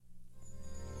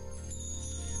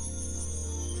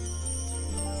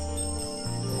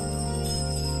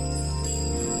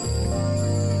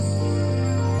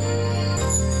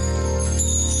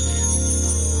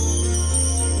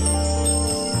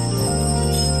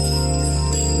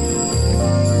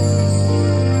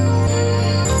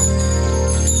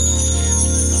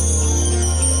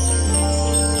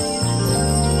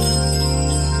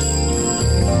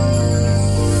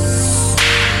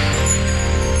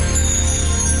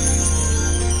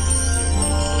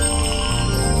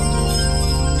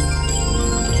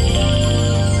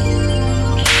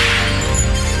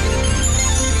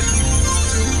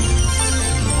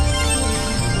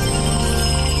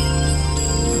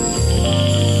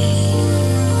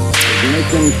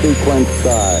Ignition sequence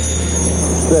start.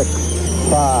 6,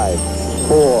 5,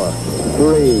 4,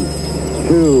 3,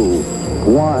 2,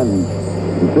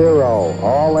 1, 0.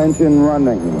 All engine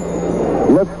running.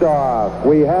 Liftoff.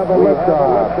 We have a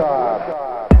liftoff.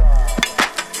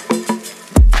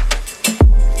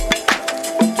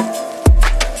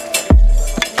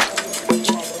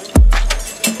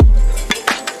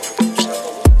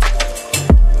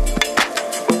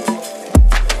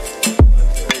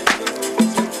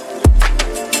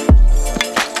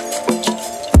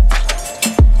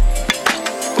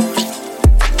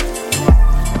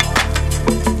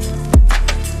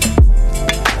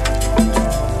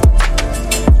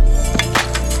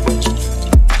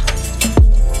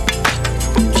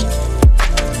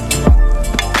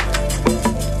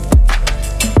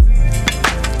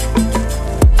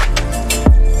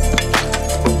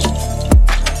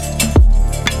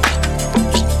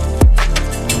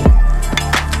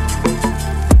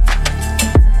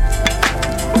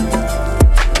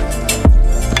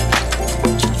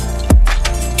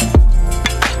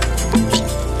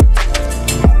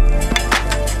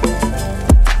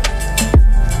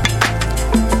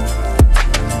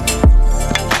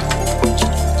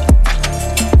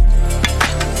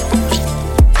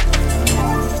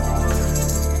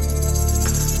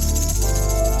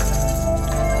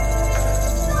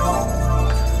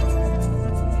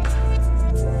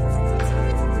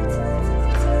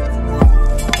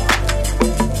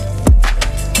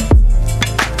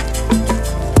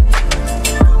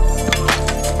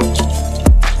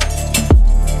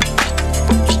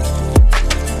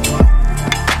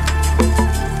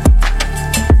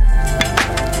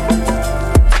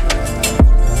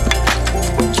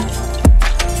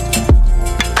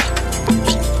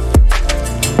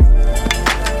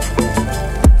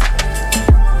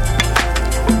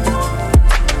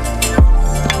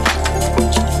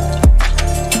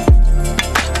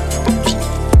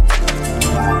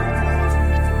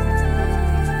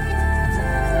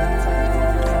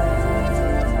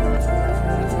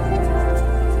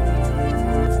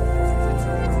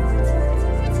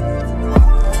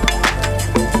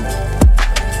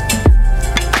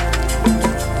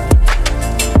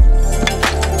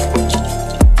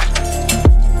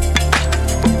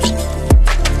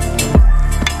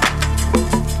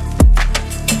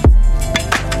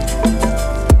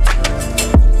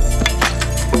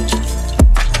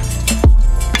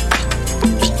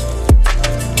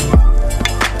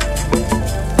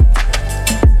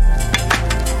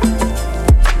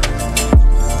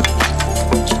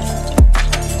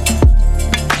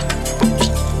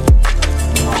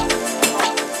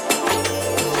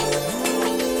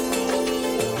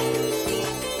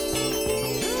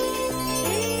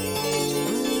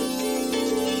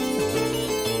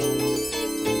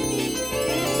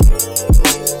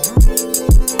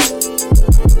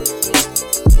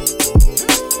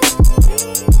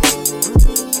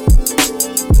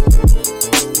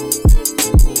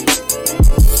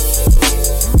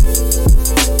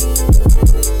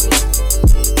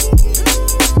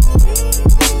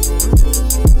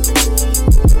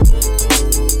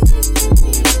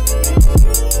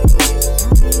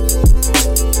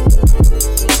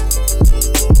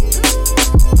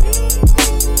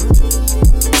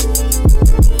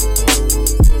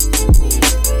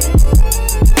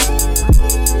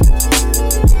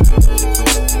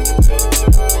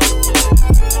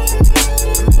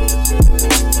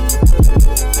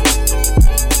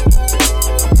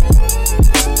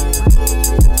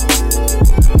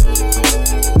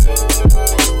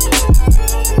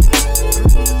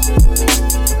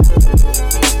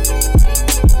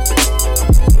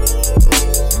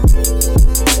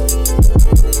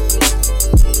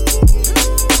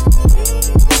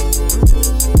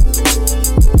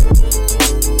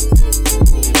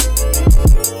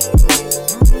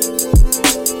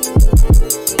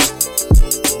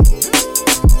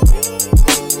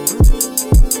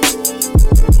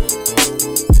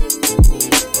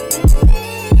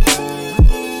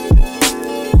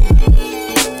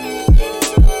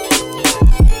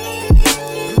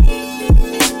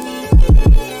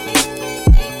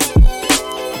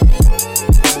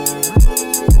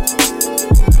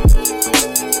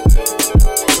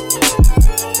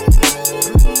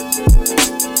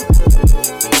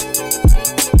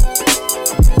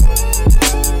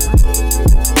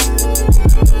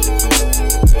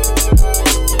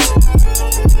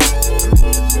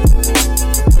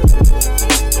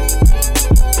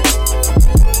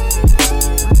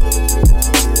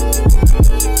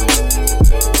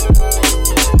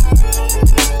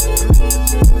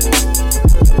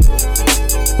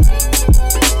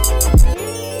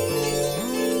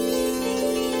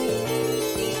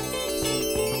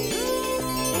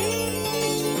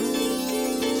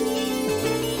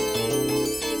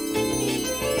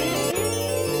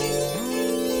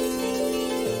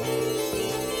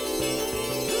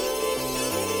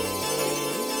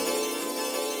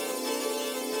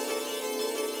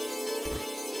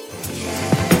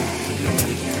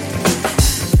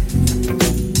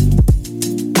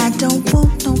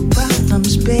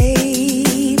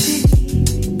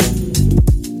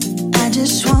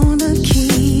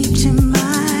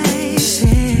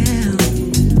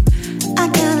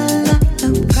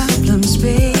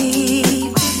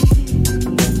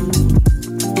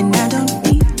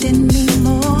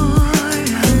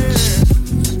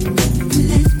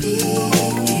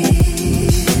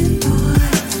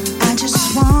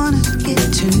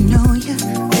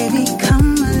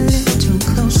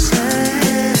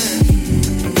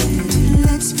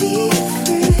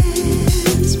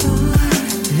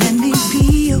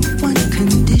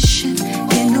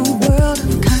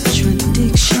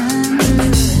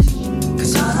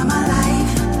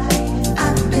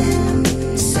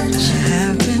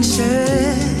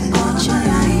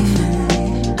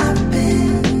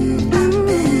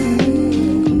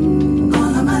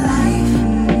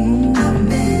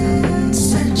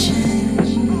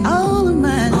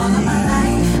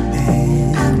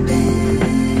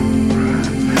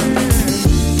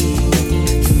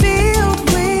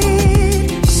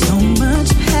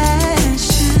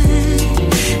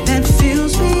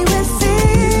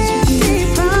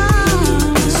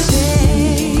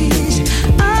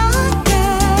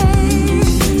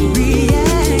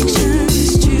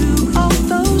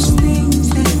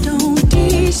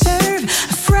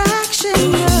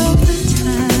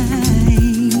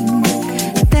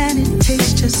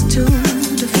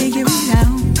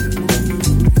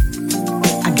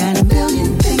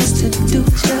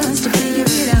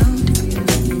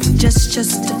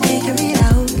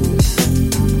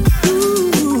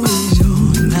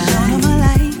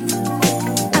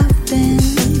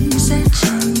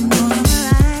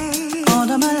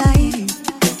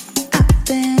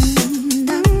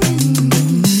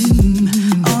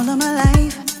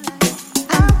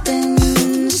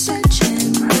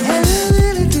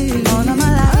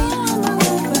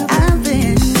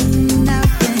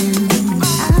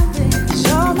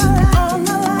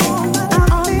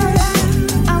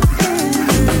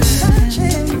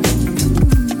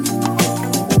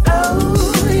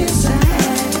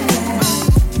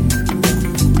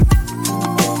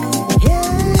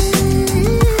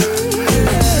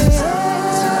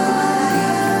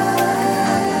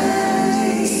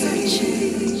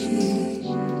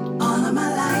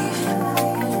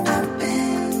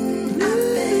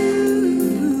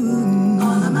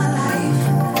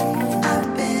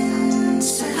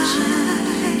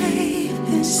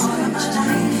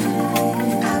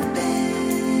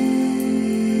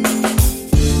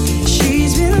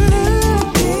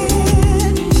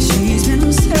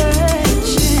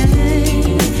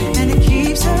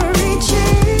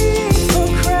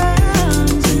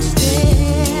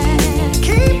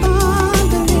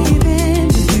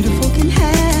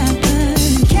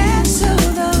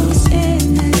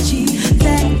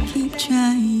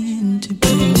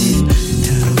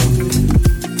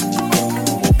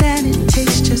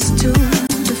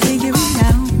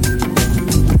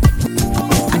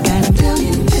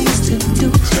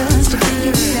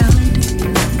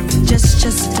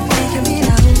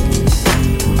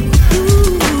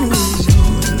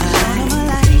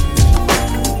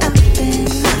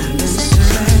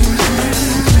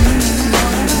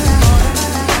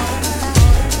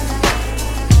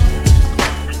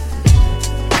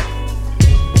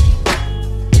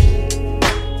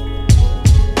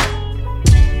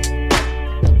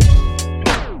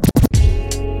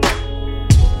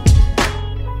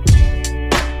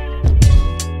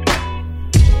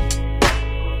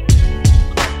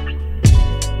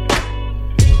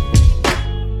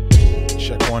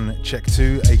 Check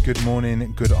 2, a good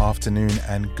morning, good afternoon,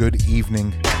 and good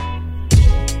evening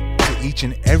to each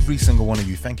and every single one of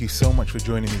you. Thank you so much for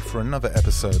joining me for another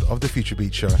episode of The Future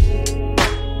Beat Show.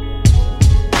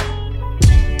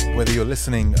 Whether you're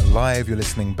listening live, you're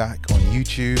listening back on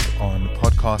YouTube, on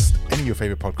podcast, any of your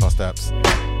favorite podcast apps,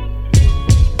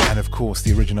 and of course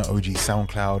the original OG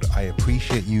SoundCloud, I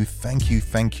appreciate you. Thank you,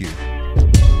 thank you.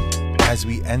 As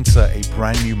we enter a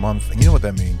brand new month, and you know what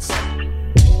that means.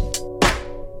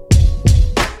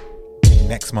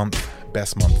 Next month,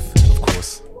 best month, of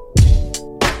course.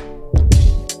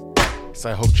 So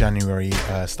I hope January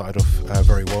started off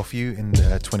very well for you in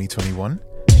 2021.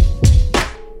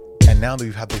 And now that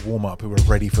we've had the warm-up, we're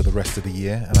ready for the rest of the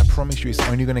year. And I promise you it's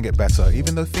only going to get better,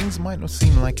 even though things might not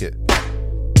seem like it.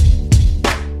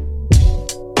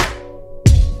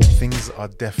 Things are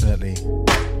definitely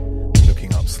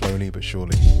looking up slowly but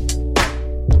surely.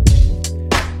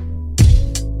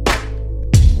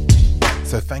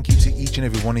 So thank you to each and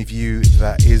every one of you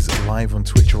that is live on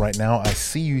Twitch right now. I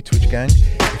see you, Twitch gang.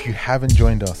 If you haven't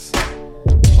joined us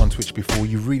on Twitch before,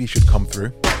 you really should come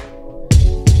through.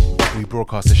 We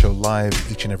broadcast the show live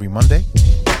each and every Monday.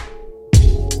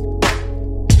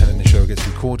 And then the show gets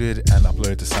recorded and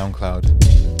uploaded to SoundCloud.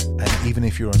 And even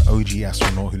if you're an OG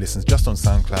astronaut who listens just on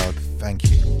SoundCloud, thank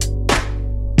you.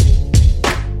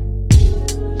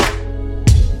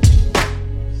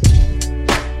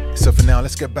 So for now,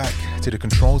 let's get back to the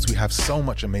controls. We have so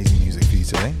much amazing music for you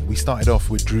today. We started off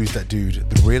with Drew's That Dude,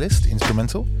 The Realist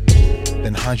instrumental,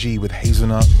 then Haji with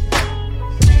Hazelnut,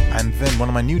 and then one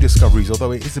of my new discoveries,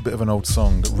 although it is a bit of an old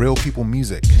song, Real People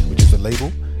Music, which is the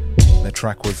label. The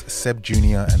track was Seb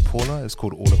Jr. and Paula. It's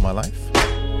called All of My Life.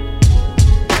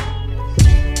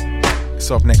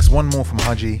 So up next, one more from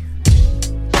Haji.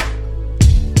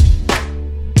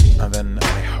 And then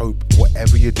I hope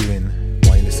whatever you're doing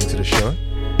while you're listening to the show,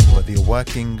 whether you're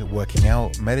working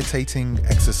out, meditating,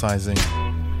 exercising,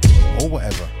 or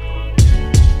whatever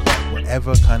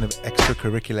kind of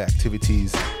extracurricular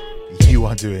activities you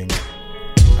are doing,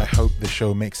 I hope the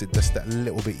show makes it just that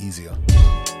little bit easier.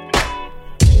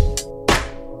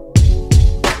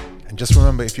 And just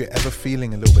remember, if you're ever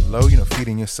feeling a little bit low, you're not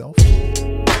feeling yourself,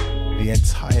 the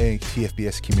entire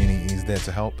TFBS community is there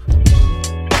to help.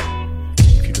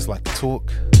 If you just like to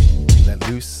talk, let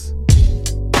loose,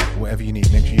 whatever you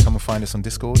need, make sure you come and find us on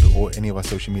Discord or any of our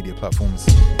social media platforms.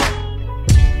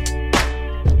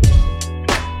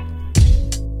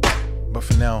 But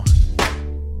for now,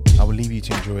 I will leave you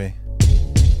to enjoy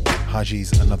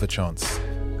Haji's Another Chance.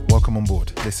 Welcome on board.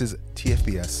 This is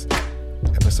TFBS,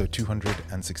 episode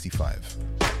 265.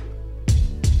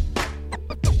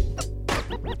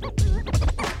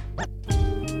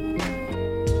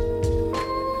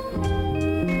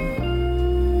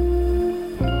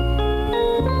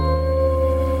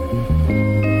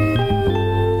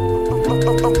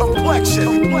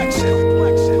 Complexion.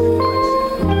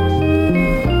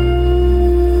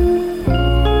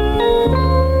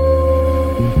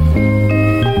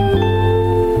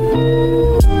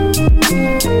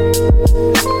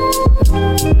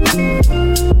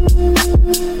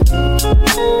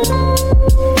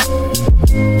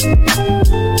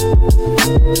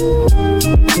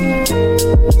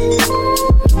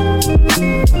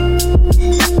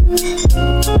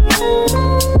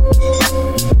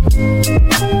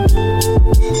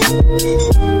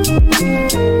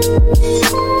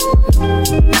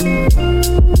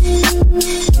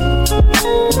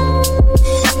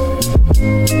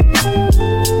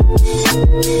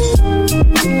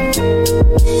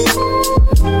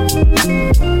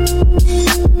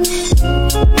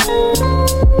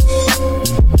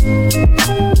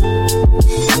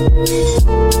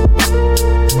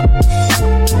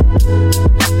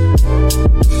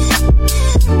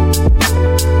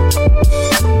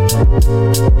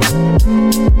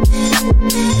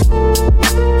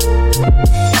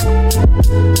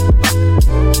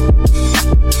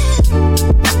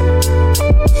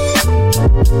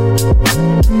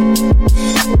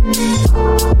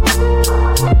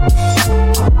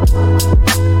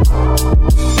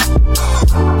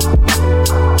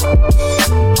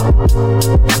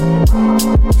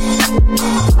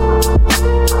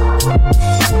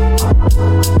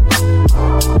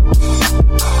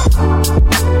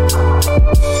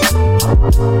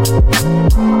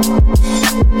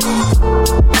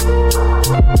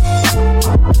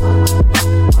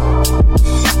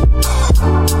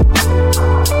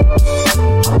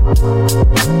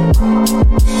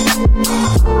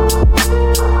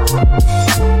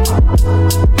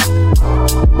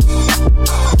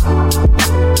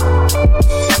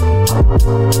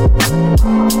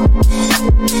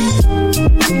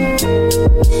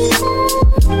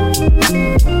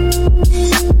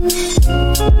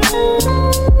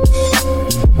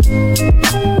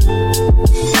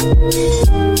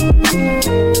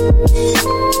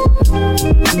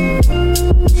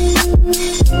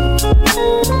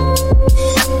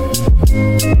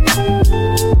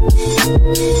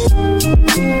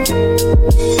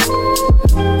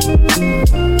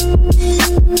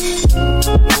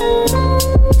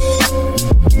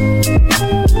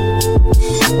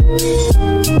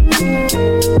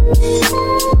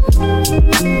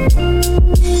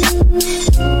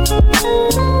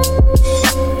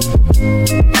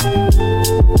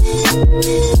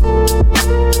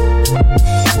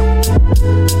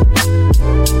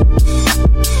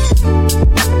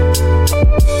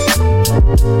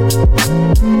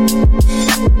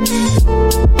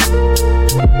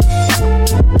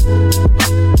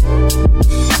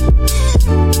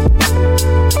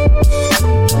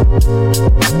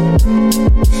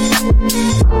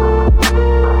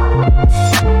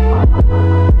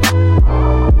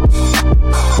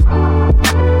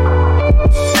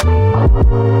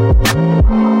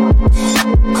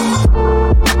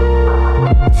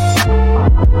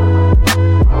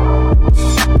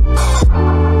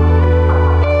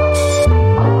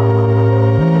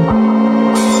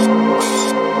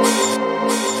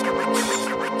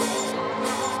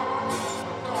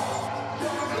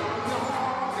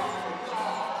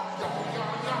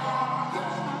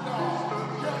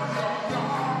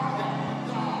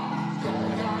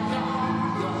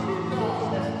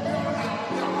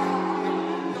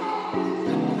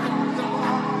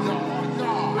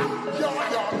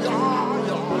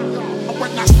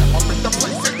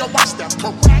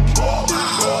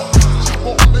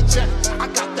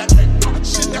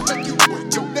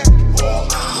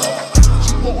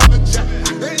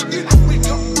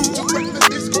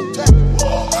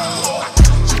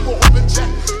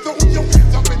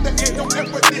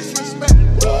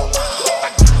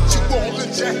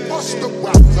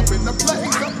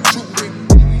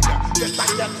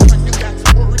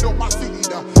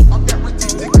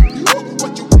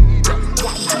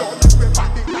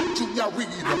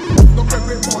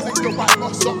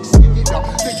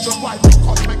 things are right,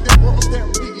 cause make the world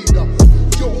stampede.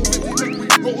 Yo, baby,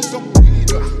 make we roll some weed.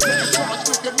 Let the charge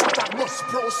make it up, I must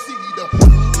proceed.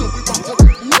 So we about to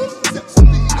make moves, set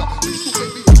speed. These two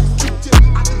baby,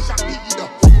 I think I need.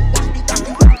 Watch me back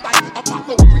you out like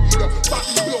Apollo Creed.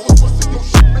 Body blows, busting your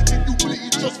shit, making you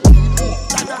bleed. Just feed more,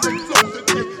 dynamic flows and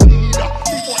take heed.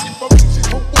 Need more information,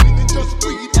 don't wait and just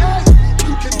read.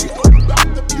 You can read all about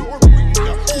the pure breed.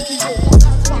 Who you know,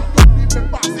 that's why you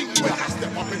remember me. When I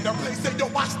step up in the place, say yo,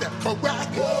 I step correct.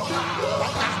 I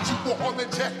got you all in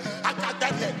check. I got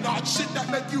that head nod shit that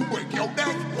make you break your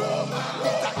neck.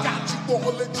 Yes, I got you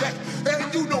all in check.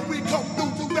 And you know we come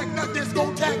through to wreck the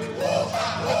discotheque. Yes,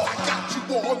 I got you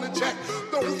all in check.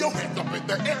 Throw your hands up in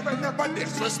the air and never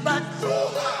disrespect.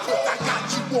 Yes, I got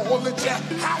you all in check.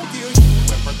 How dare you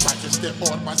ever try to step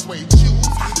on my suede shoes?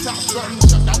 Top gun,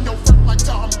 shut down your front like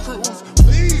Tom Cruise.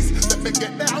 Please, let me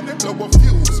get down and blow a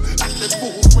fuse. Acting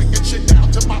fools, bringing shit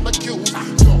down to molecules.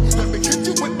 So, let me hit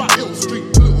you with my Hill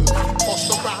Street blues.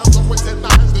 Bust around, always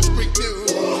headlines, the street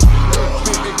news.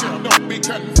 Baby girl, don't be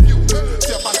confused.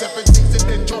 Tell my 17s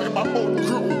and enjoy my old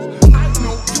cruise. I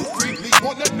know you really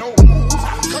wanna know who's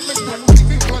coming through,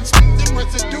 leaving guns, leaving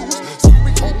residues.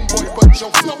 Sorry, homeboy, but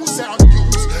your flow sound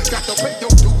used. Got to pay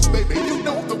your dues, baby, you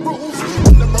know the rules.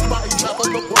 Never mind, travel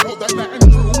the world and land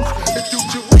cruise. If you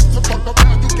choose to fuck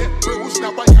around, you get bruised.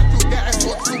 Now I have to gas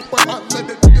on super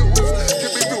unlimited news.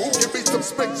 Give me room, give me some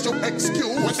space, your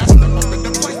excuse. When I step up in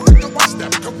the place, you know I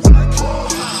step correct.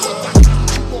 Cause I got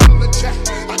you all in check.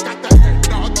 I got that head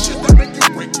nod shit that make you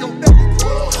break your neck.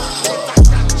 Cause I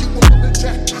got you all in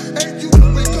check. And you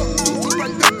know we come through to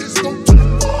wreck the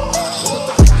discotheque. Cause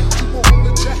I got you all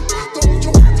in check. Throw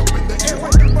your hands up in the air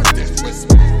and never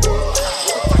disrespect. Cause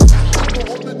I got you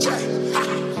all in check.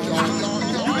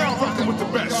 You now rockin' with the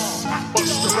best.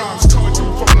 Busta Rhymes coming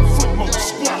through from the footmost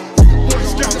squad. Boy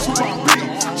Scouts who I be.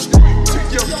 Straight to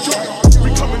your joint. We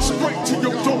coming straight to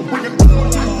your door, bringing all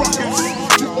you rockets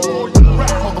to all you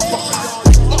rap motherfuckers.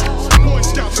 Boy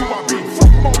Scouts who I be.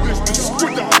 Footmost is the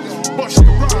squidder. Busta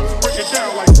Rhymes break it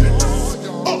down like this.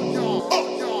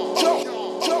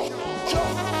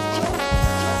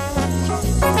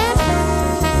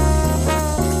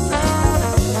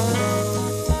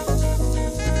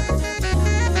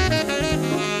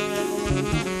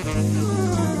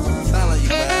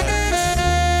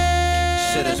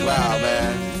 Shit is wild,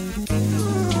 man.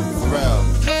 For real.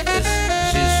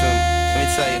 She's from, let me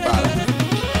tell you about it.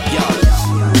 Yo.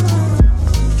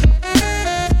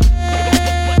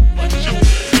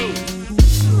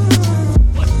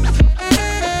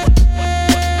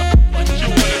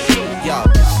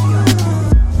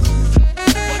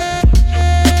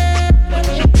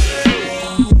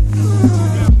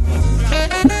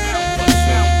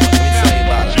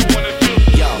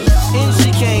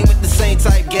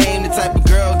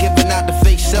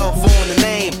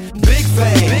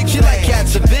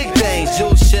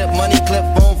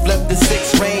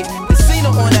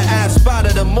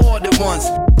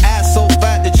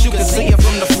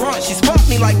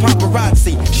 Like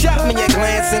paparazzi, shot me a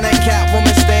glance and that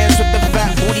Catwoman stands with the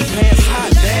fat booty pants. Hot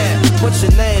damn, what's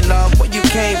your name, love? Where you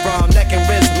came from? Neck and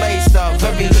wrist laced up,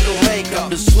 very little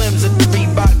makeup. The swims at the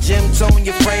Reebok gym, tone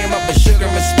your frame up, a sugar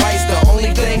and spice, the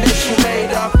only thing that you made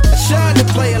up. I tried to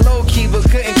play it low key, but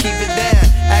couldn't keep it down.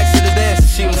 Asked her to dance, and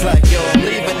she was like, yo, I'm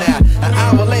leaving now. An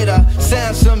hour later,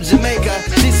 Sam's from Jamaica.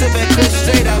 She sipping Kush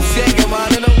straight up, skanking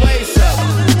mine in the waist up.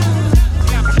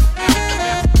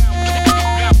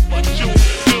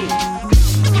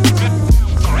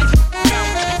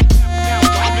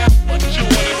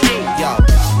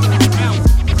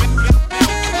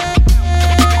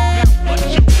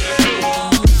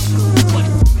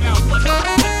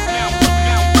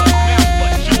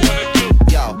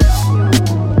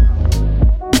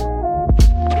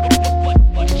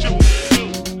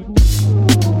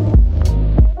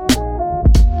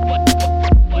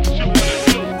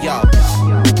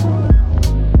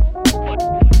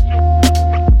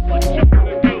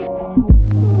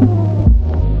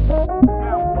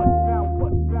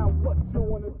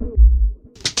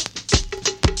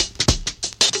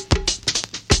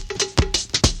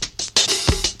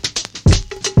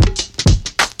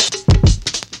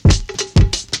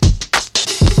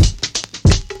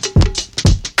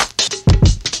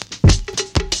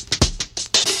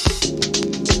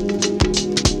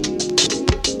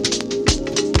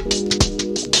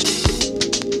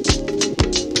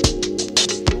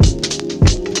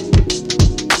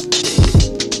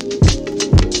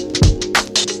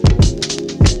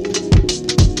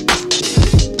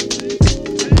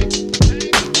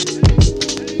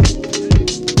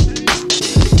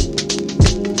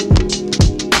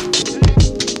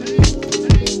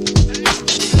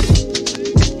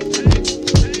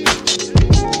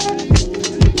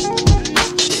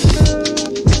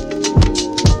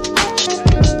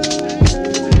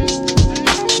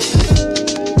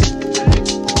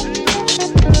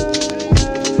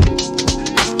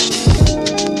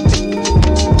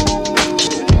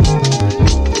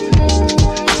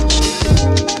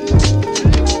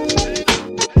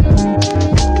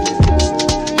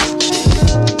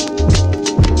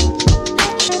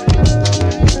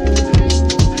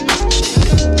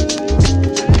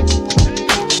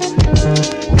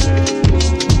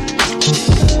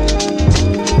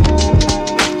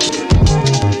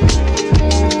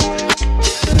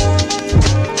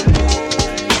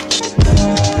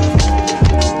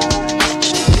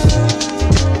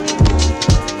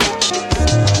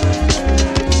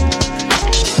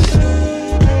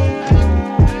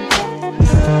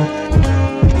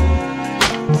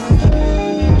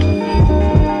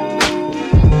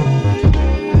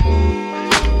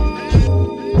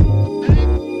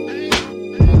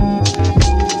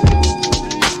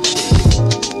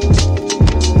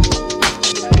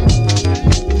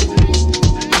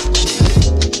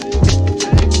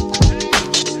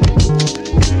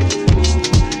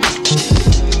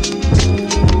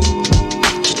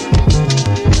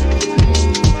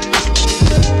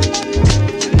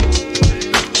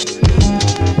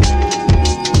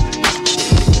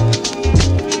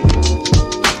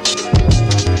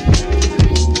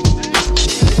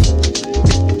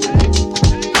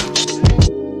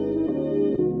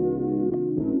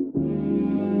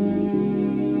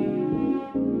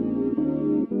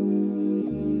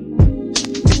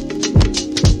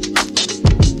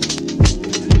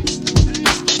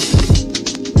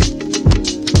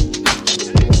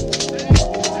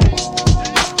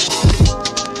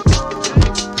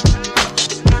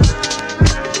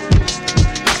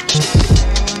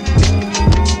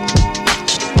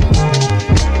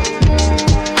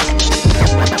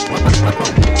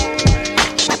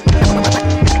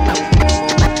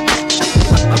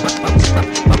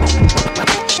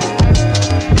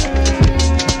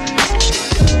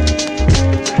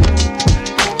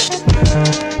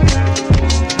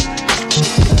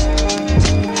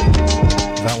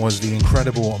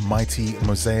 Mighty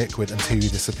Mosaic with Until You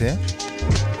Disappear.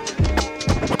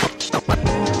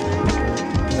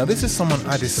 Now this is someone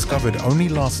I discovered only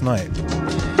last night.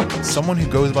 Someone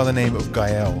who goes by the name of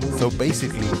Gael. So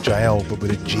basically Jael but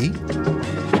with a G.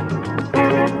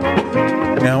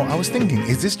 Now I was thinking,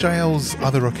 is this Jael's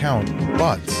other account?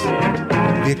 But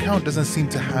the account doesn't seem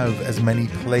to have as many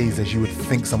plays as you would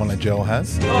think someone like Jael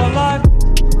has.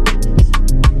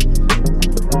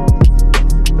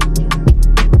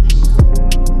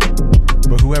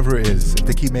 But whoever it is, if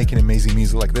they keep making amazing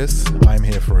music like this, I'm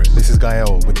here for it. This is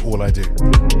Gael with All I Do.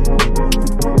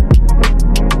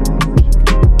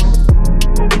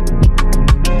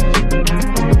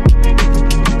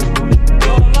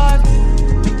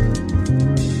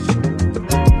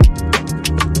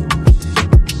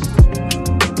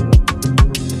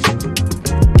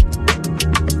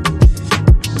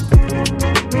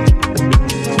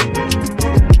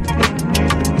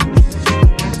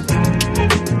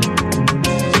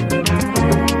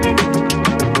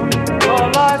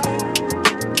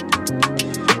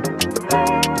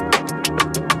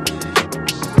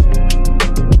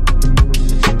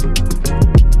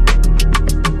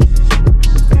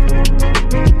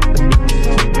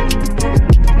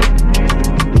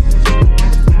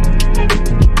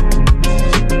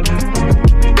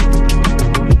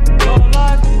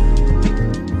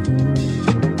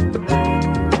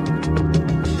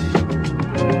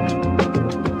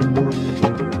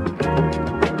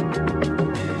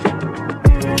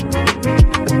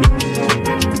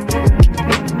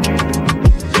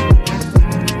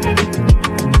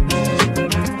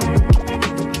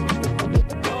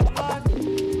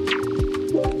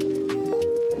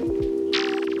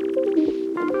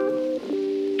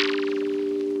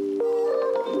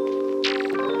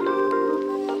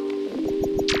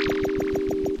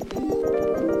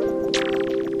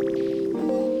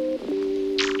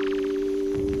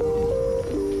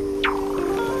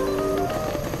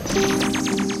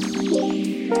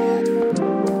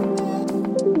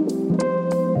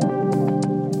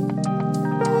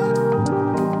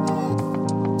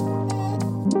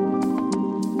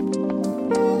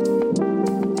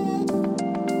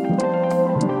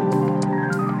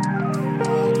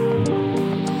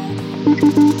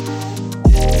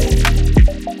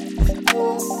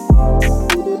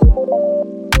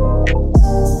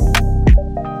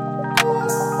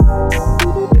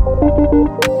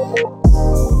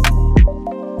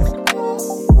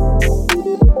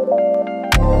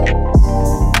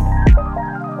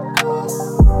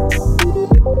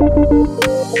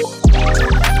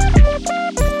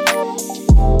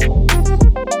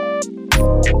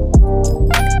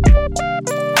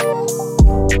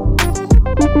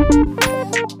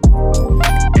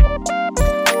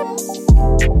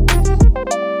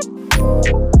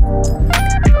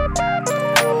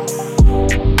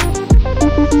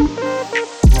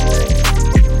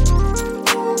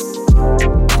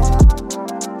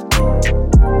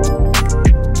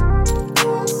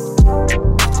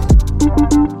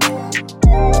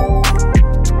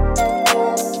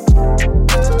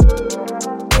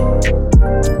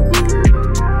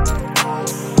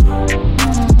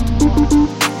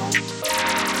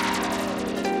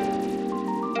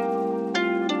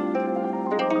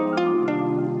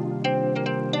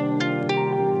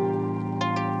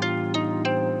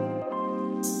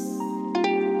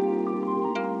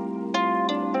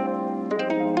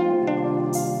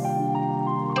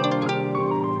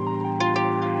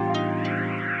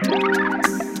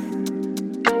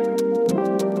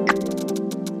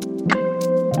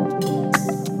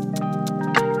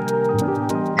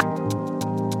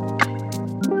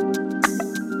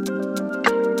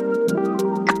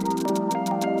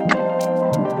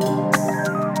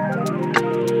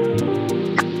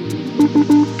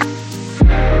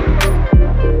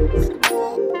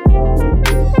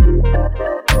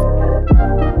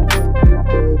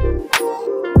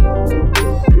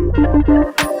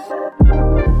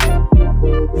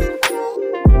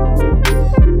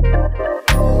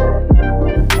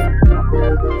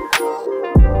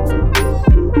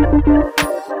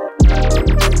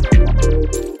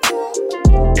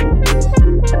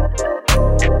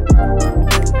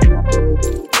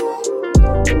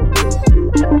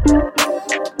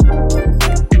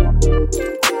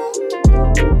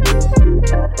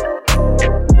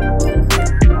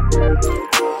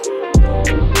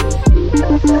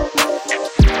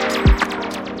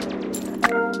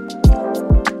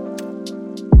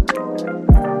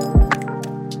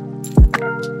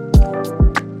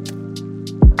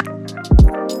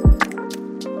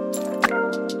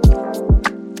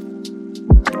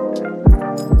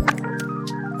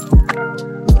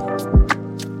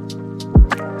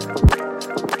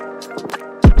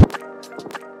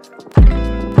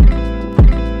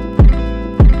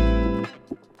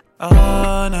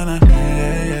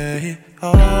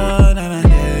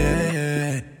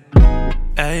 yeah.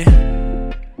 Hey.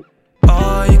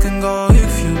 Oh, you can go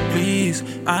if you please.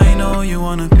 I know you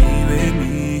wanna be with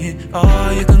me.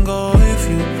 Oh, you can go if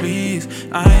you please.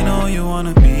 I know you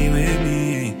wanna be with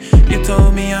me. You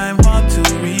told me I'm hard to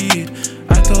read.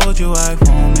 I told you I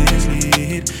won't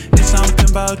mislead. It's something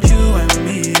about you and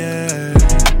me, yeah.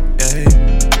 Hey.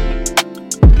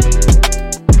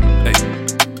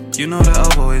 You know that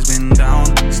I've always been down.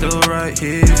 Still right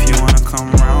here if you wanna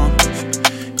come round.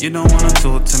 You don't wanna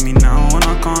talk to me now, and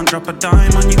I can't drop a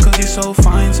dime on you cause you're so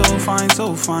fine, so fine,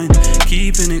 so fine.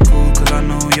 Keeping it cool cause I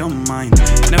know you're mine.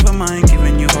 Never mind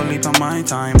giving you whole heap of my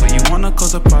time, but you wanna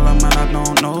cause a problem and I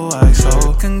don't know why.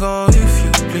 So can go if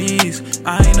you please.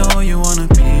 I know you wanna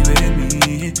be with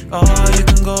me. Oh, you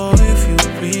can go if you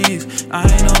please. I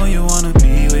know you wanna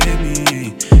be with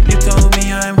me. You told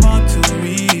me I'm hard to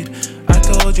read. I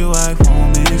told you I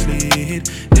won't mislead.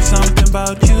 It's something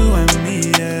about you and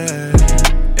me, yeah.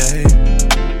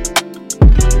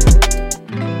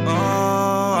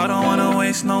 Oh, I don't wanna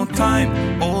waste no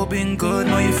time. All been good,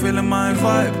 know you feeling my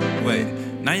vibe. Wait,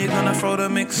 now you're gonna throw the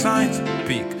mixed signs.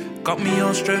 Peak, got me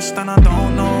all stressed and I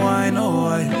don't know why,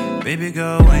 Baby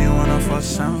girl, why you wanna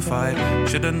fuss and fight?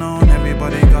 Should've known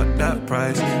everybody got that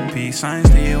price. Peace signs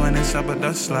to you when it's up at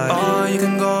the slide. Oh, you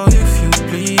can go if you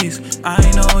please. I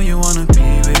know you wanna be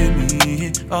with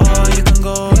me. Oh, you can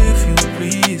go if you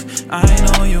please. I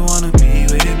know you wanna be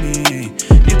with me.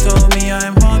 You told me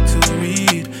I'm hard to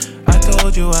read. I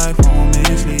told you I won't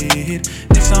mislead.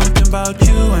 It's something about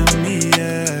you and me,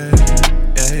 yeah.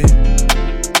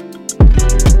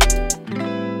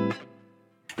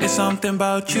 It's something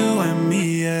about you and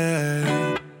me,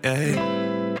 yeah.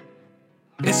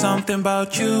 It's something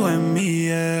about you and me,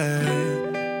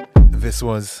 yeah. This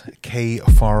was K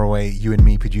Far Away, You and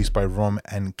Me, produced by Rom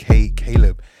and K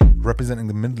Caleb, representing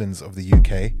the Midlands of the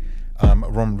UK.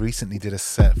 Rom recently did a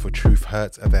set for Truth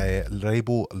Hurts at their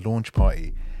label launch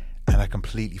party, and I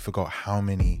completely forgot how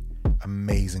many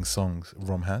amazing songs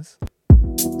Rom has.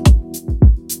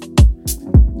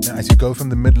 Now, as you go from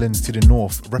the Midlands to the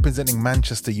North, representing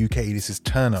Manchester, UK, this is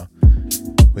Turner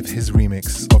with his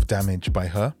remix of Damage by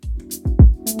Her.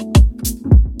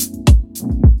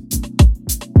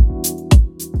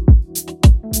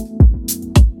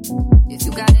 If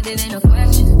you got it, it ain't a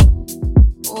question.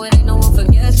 Oh, it ain't no one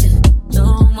for guessing.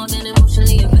 No more than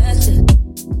emotionally invested.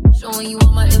 Showing you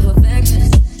all my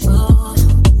imperfections. Oh,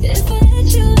 if I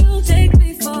hit you, don't take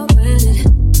me for granted.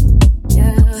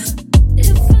 Yeah.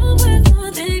 If I'm with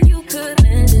more than you could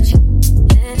manage.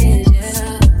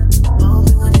 Yeah. Oh,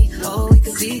 we want me, oh, we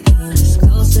could be honest.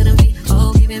 Closer to me,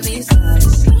 oh, giving me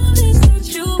size. Promise that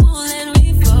you won't let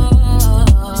me fall.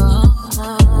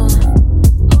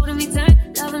 Holding me tight,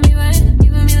 loving me right,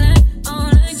 giving me life, all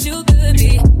like you could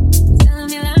be. Telling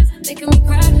me lies, making me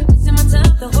cry, wasting my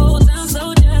time the whole time,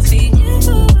 so just be. If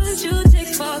I was you,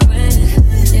 take for granted.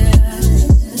 Yeah.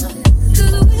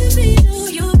 Cause with me,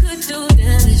 you could do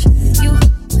damage. You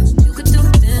could do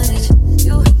damage.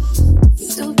 You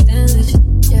do damage.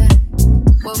 Yeah.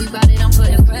 Worry about it, I'm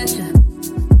putting pressure.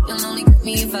 You'll only get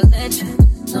me if I let you.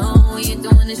 No, you're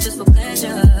doing this just for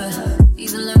pleasure.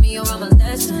 Either learn me or I'm a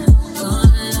lesson.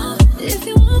 If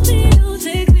you want me, don't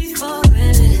take me for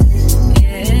granted.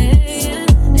 Yeah.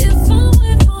 If I'm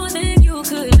with more than you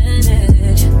could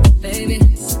manage, baby.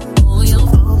 Oh, you're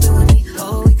open with me.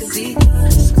 Oh, we could be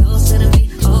honest. Closer to me.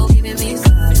 Oh, giving me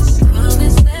size.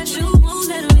 Promise that you won't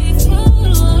let me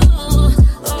fall.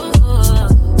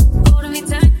 Holding me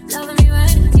tight, loving me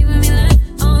right, giving me life,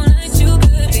 all like you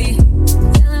could be.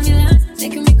 Telling me lies,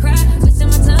 making me cry, wasting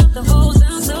my time the whole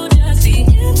time, so just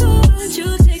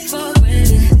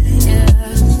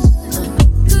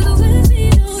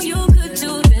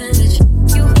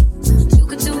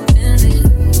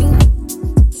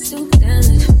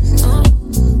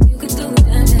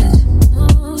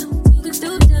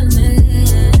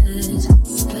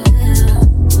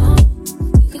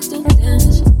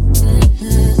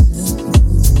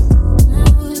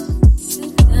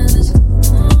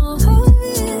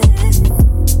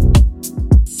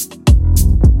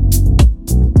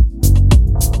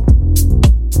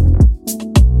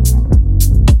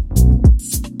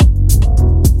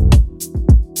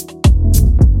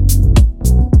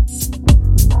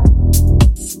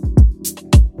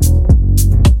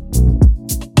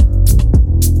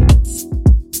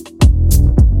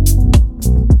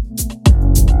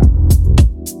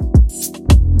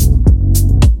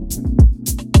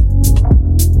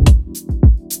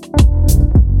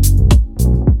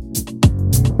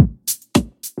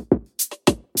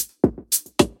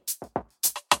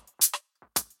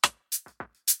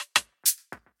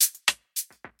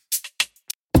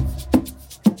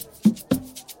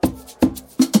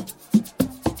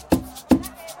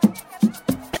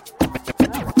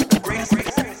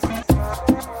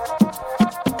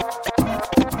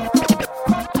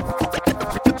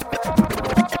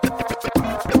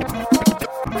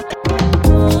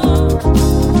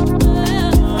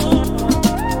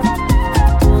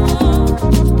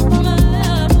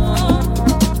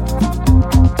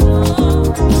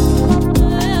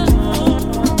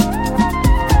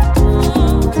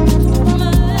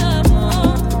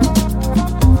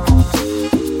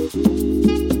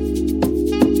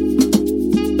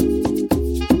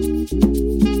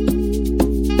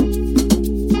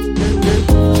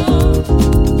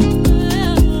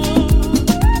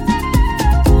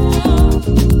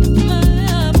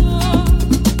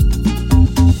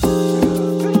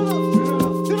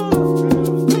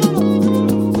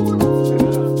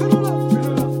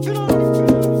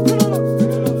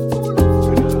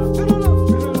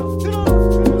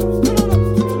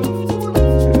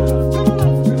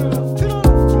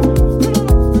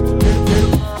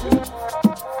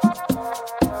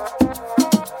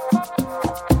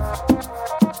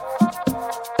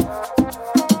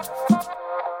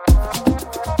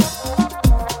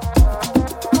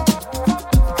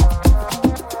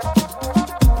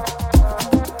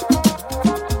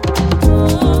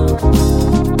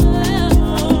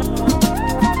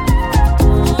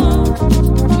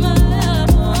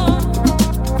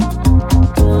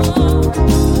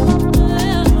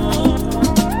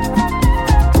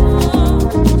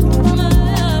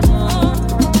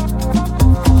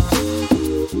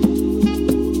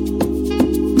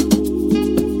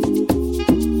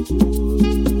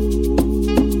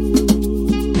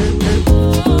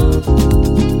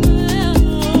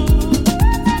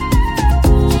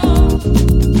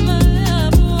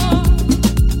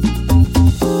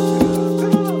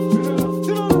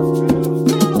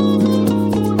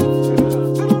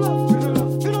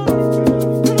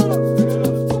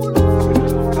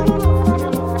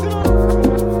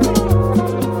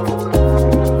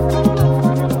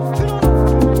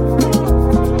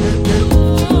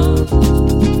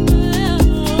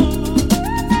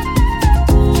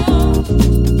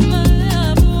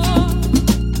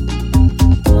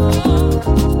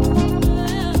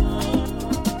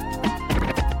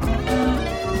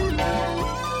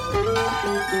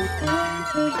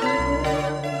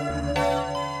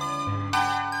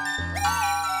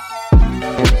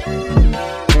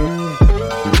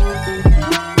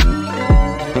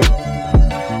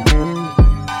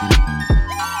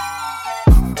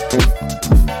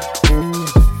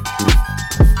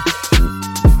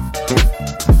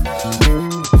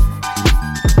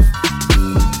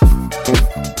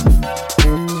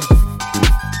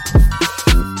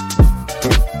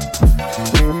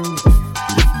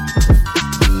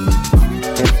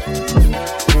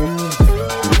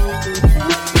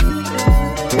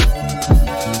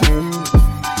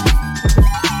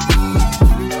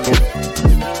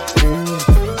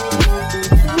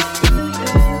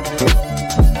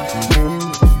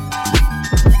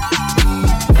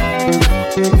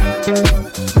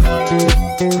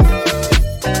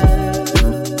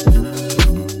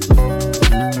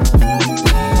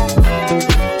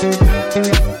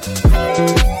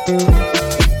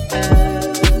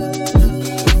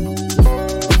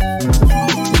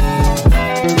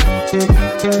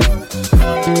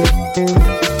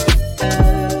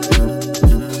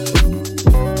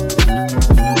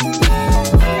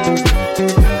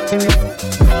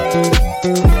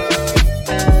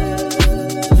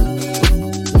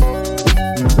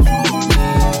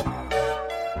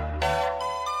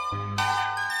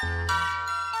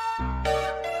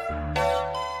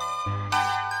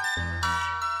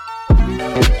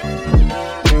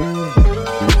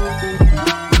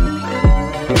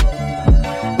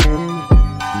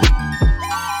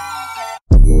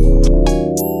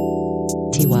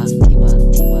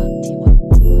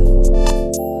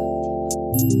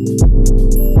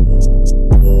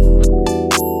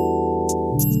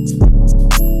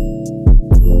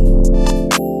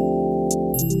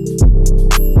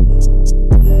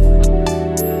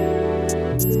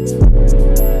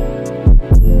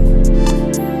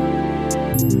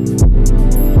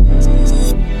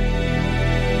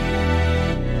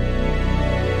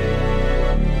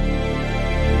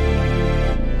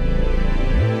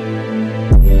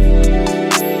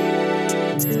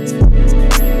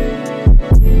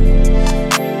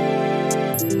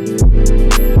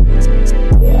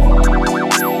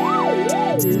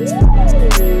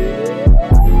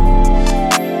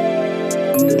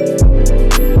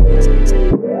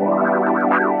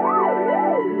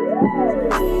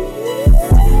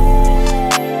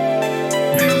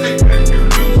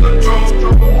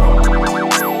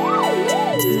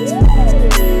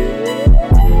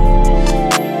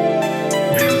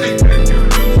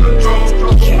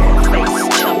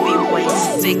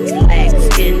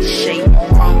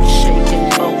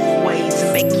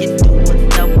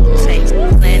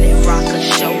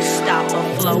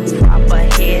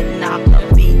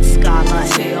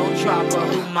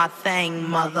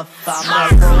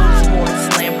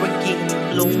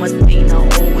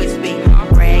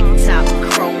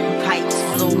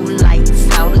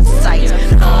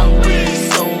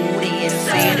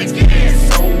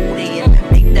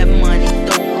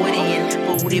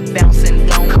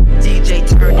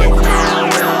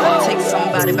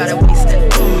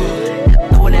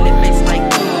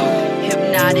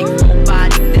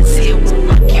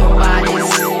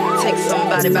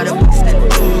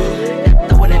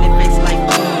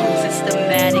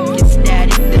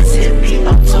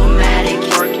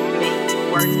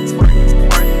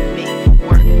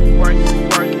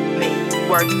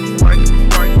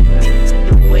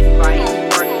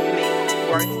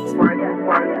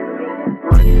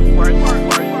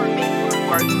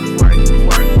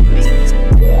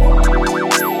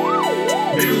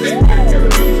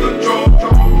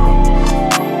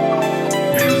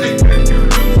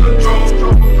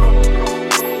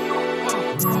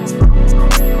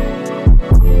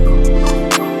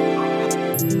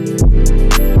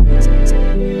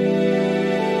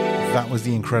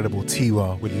Incredible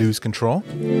Tiwa with Lose Control.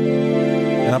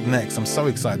 And up next, I'm so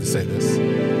excited to say this.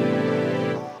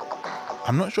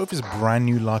 I'm not sure if it's brand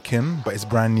new Lakim, but it's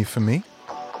brand new for me.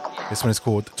 This one is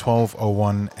called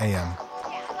 12:01 AM.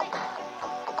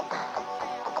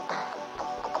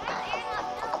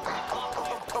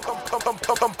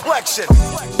 Complexion.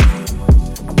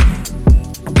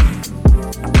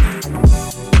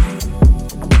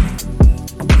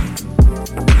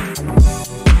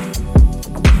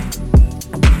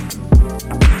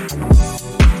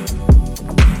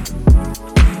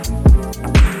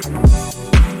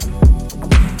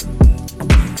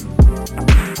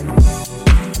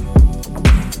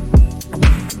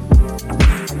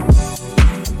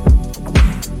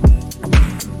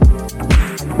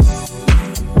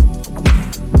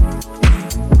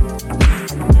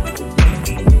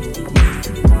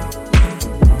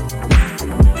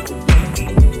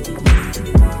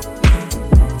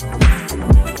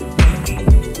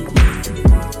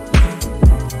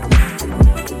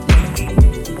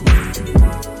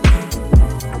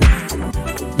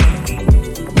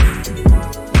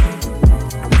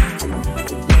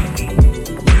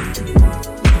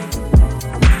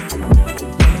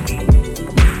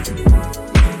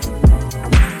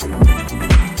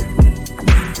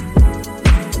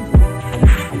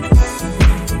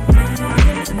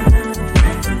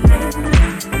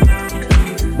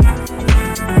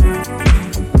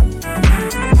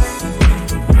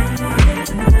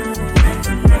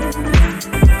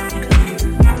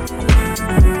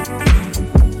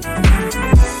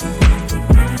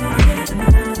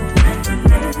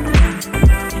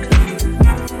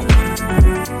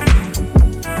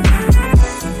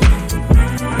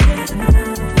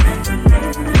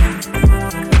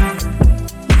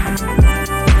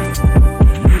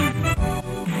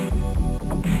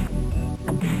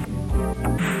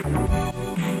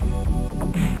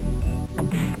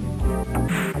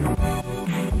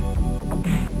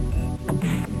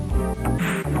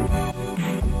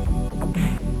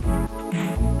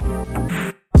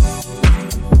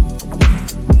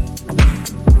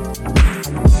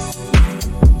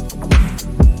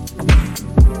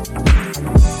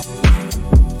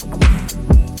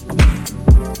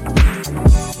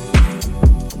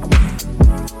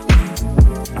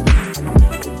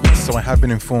 I've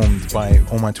been informed by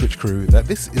all my Twitch crew that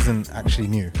this isn't actually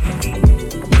new.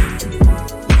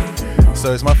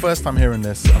 So it's my first time hearing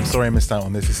this. I'm sorry I missed out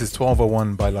on this. This is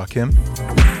 12:01 by Lakim.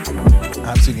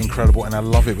 Absolutely incredible, and I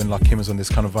love it when Lakim is on this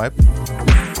kind of vibe.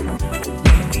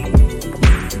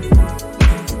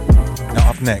 Now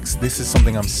up Up next, this is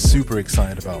something I'm super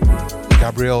excited about.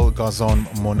 Gabriel Garzon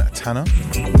Montana.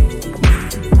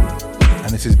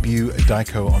 And this is Bu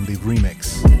Daiko on the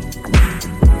remix.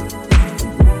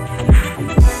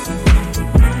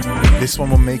 This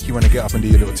one will make you want to get up and do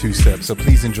your little two-step, so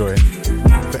please enjoy.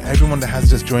 For everyone that has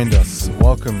just joined us,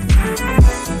 welcome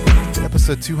to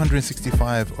episode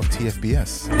 265 of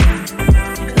TFBS.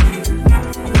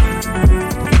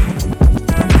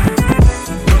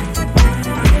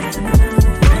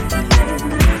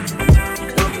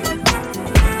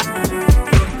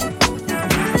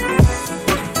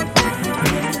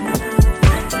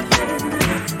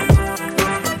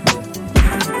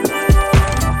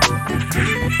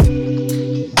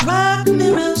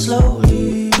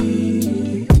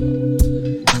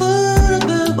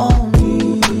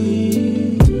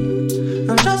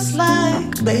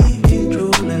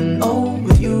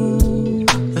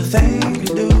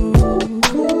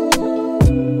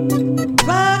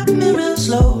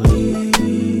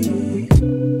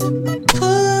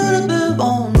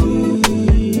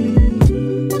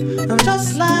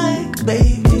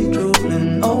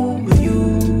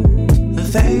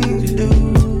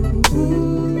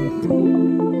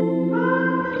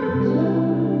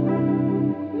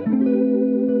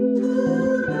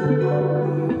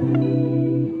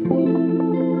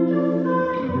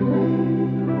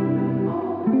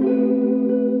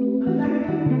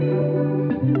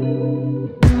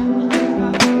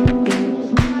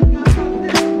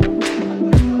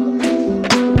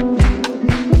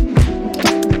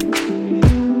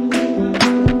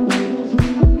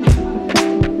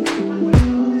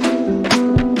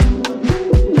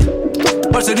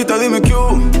 Parcerita, dime que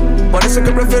parece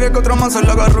que prefiere que otro man se le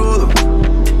haga rudo.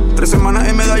 3 semanas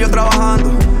en medallo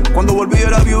trabajando. Cuando volví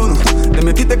era viudo. Te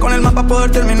metiste con el man para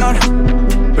poder terminar,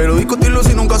 pero discutirlo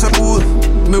si nunca se pudo.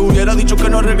 Me hubiera dicho que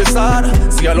no regresara,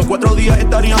 si a los 4 días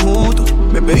estaríamos juntos.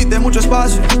 Me pediste mucho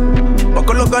espacio para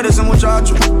colocar ese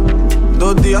muchacho.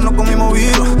 2 días no comimos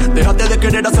vivo. Dejaste de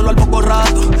querer hacerlo al poco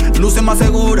rato. Luce más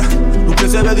segura, tú que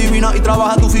se ve divina y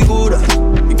trabaja tu figura.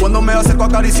 Y cuando me acerco a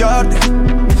acariciarte,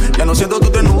 ya no siento tu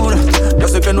ternura. Ya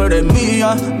sé que no eres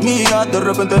mía, mía. De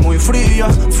repente muy fría,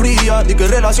 fría. Di que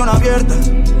relación abierta,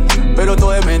 pero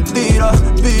todo es mentira,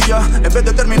 pilla. En vez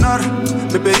de terminar,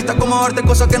 me pediste acomodarte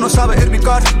cosas que no sabes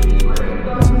explicar.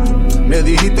 Me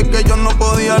dijiste que yo no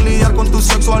podía lidiar con tu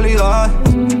sexualidad.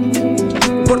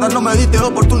 Por dar no me diste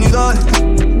oportunidad.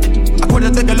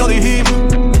 Acuérdate que lo dijimos,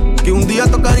 que un día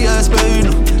tocaría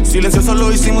despedirnos. Silencioso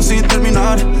lo hicimos sin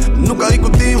terminar. Nunca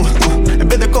discutimos, en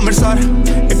vez de conversar,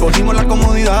 escogimos la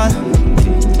comodidad.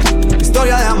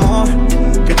 Historia de amor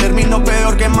que terminó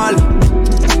peor que mal.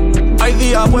 Hay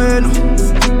días buenos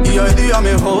y hay días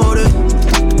mejores.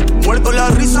 Muerto la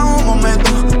risa un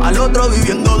momento, al otro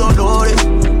viviendo dolores.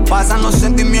 Pasan los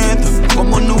sentimientos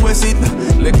como nubecitas,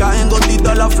 le caen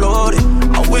gotitas a las flores.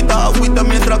 Agüita, agüita,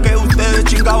 mientras que ustedes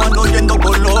chingaban oyendo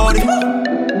colores.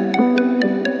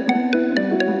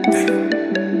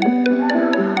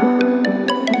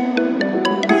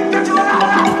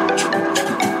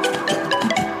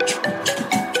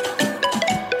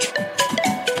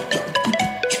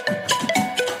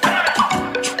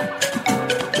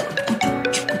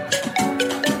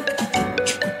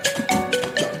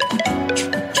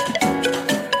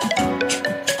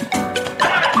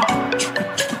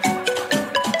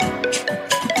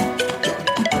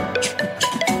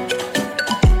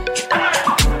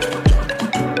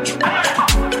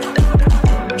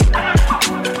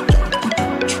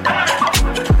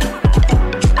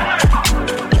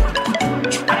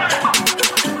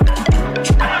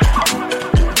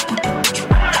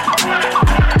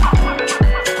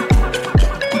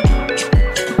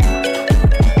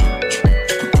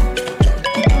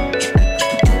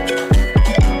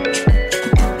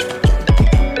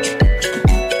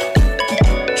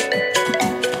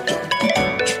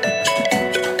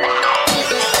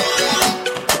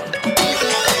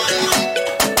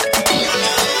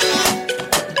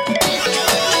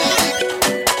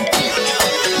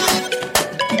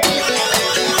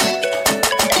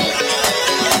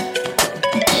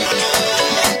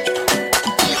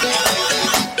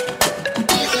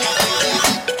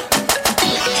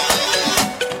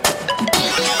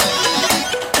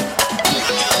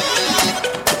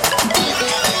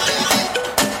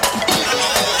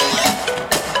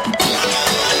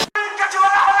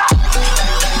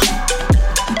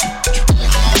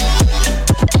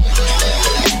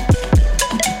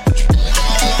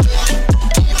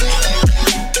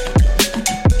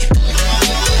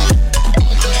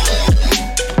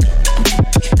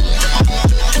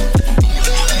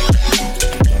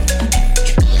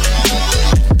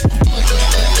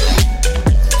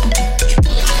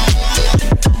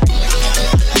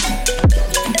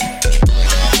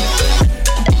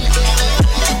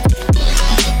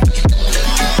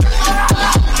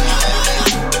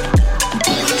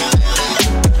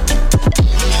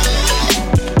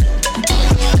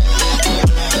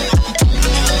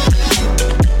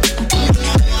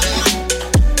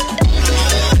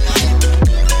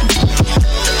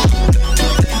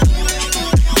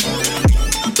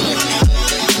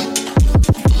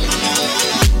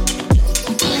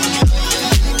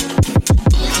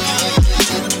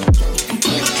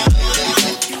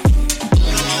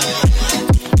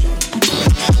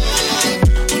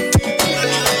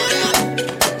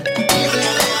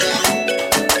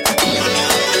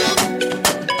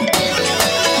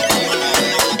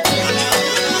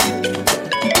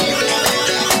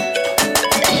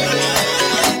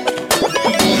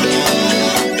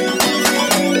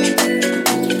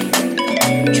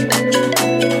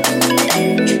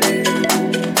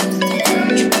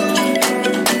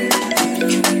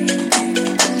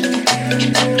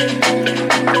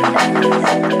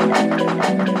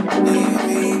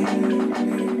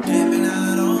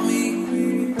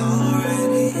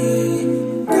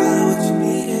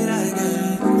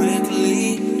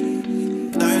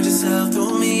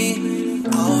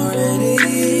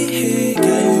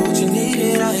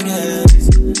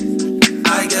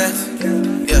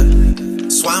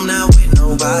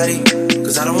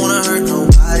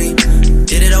 body.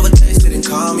 Did it over taste, didn't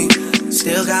call me.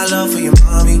 Still got love for your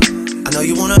mommy. I know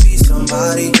you wanna be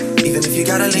somebody, even if you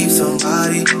gotta leave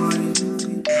somebody.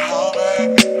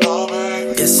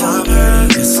 Yes, I'm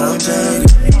hurting, yes, I'm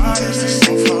jaded.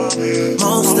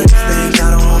 Most of the things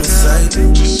I don't wanna say.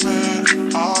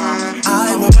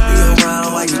 I won't be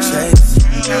around while you chase.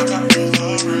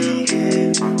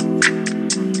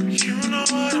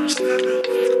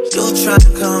 You'll try to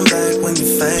come back when you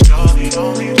faint.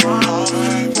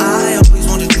 I always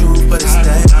want the truth, but it's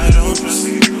dangerous.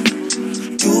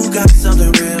 You got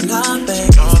something real, not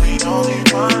fake.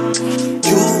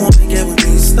 You wanna get with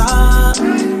me, stop.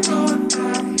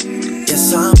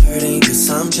 Yes, I'm hurting, yes,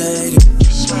 I'm jaded.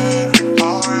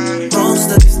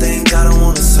 Most of these things I don't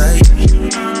wanna say.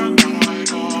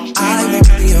 I won't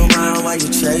be around while you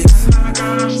chase.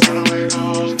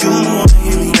 You wanna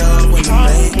hear me up when you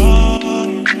make it.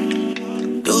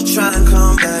 You'll try and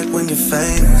come back when you're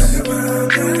famous.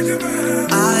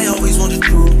 I always want the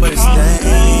truth, but it's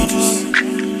dangerous.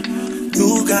 You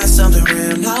got something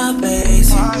real, not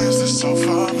basic.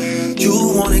 You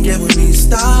wanna get with me,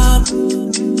 stop.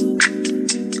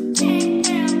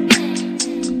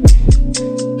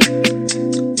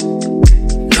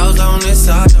 Those on this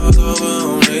side, those over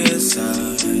on this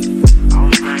side.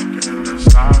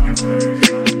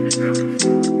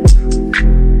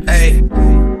 Hey,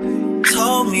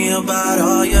 told me about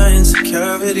all your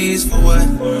insecurities for what?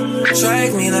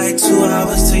 Dragged me like 2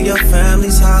 hours to your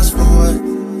family's house for what?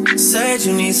 Said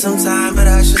you need some time, but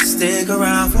I should stick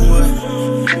around for what?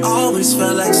 Always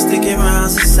felt like sticking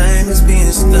around's the same as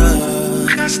being stuck.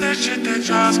 That's that shit that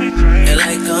drives me crazy. And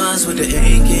like guns with the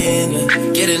aching,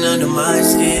 yeah, getting under my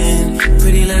skin.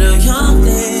 Pretty little young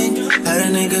thing, had a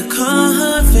nigga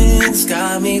convinced,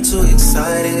 got me too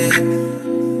excited.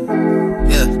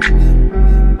 Yeah,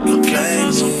 you play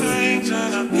me,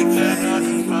 you play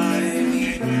me.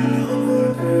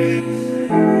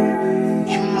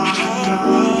 You might have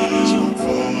done this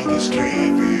before, this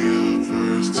can't be your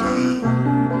first time.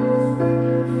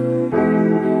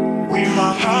 We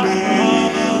might have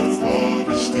been before,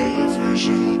 but still fresh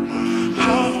in my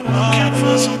mind. Looking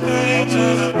for some things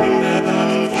that I've never.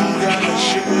 You got that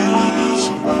shit that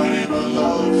somebody will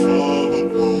love for, but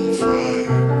won't fight.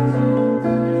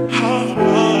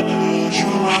 You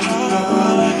might have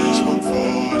done this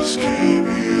before, this can't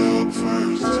be your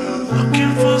first time.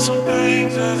 Looking for some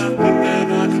things that I think that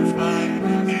I can find.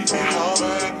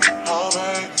 Oh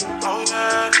babe, oh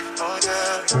yeah, oh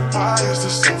yeah. Why is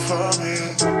this so for me?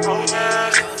 Oh yeah,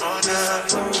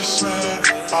 just say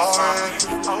alright.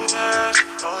 Oh yeah,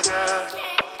 oh yeah.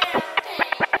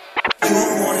 You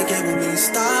wanna get with me,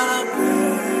 stop.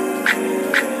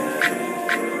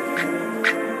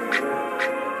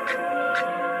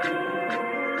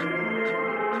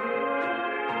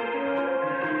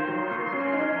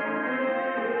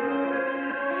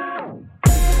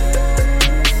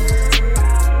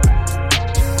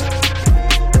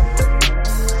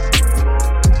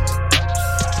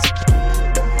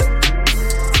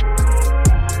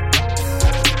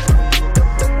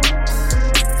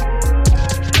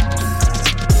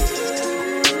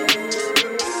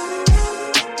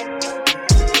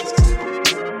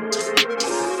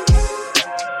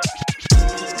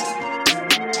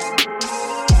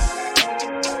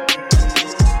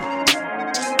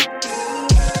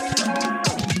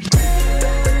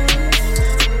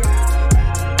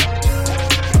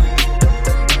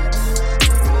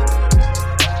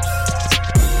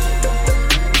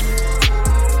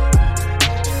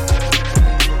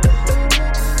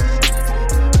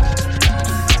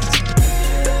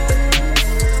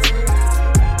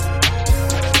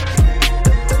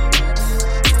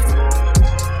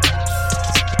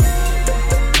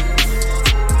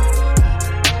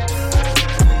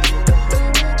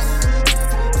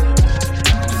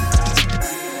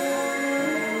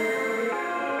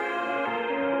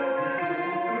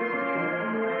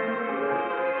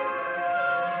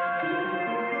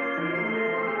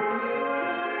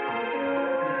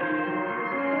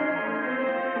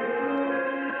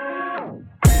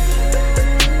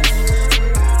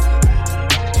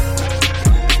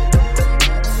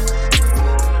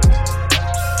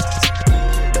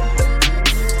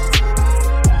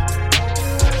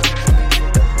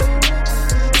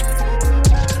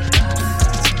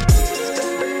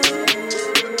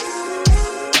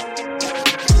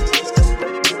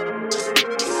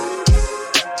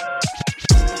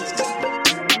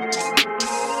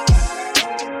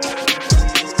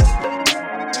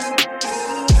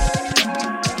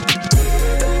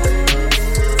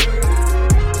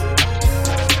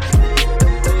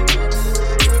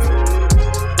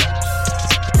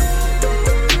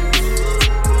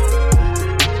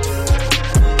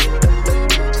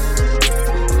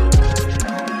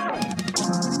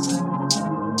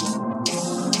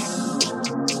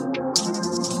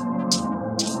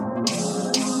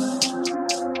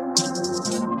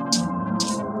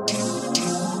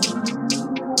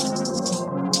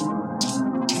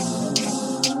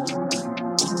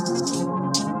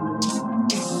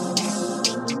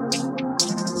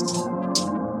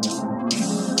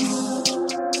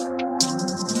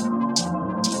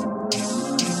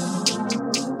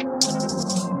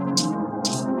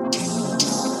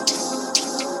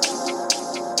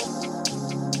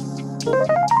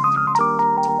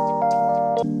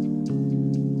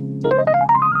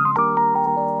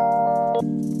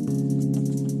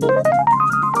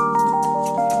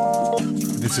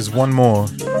 This is one more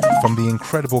from the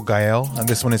incredible Gael, and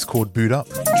this one is called Boot Up.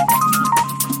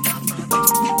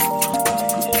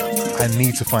 I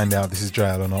need to find out if this is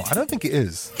Jael or not. I don't think it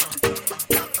is.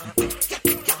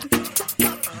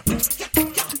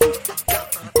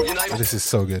 But this is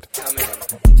so good.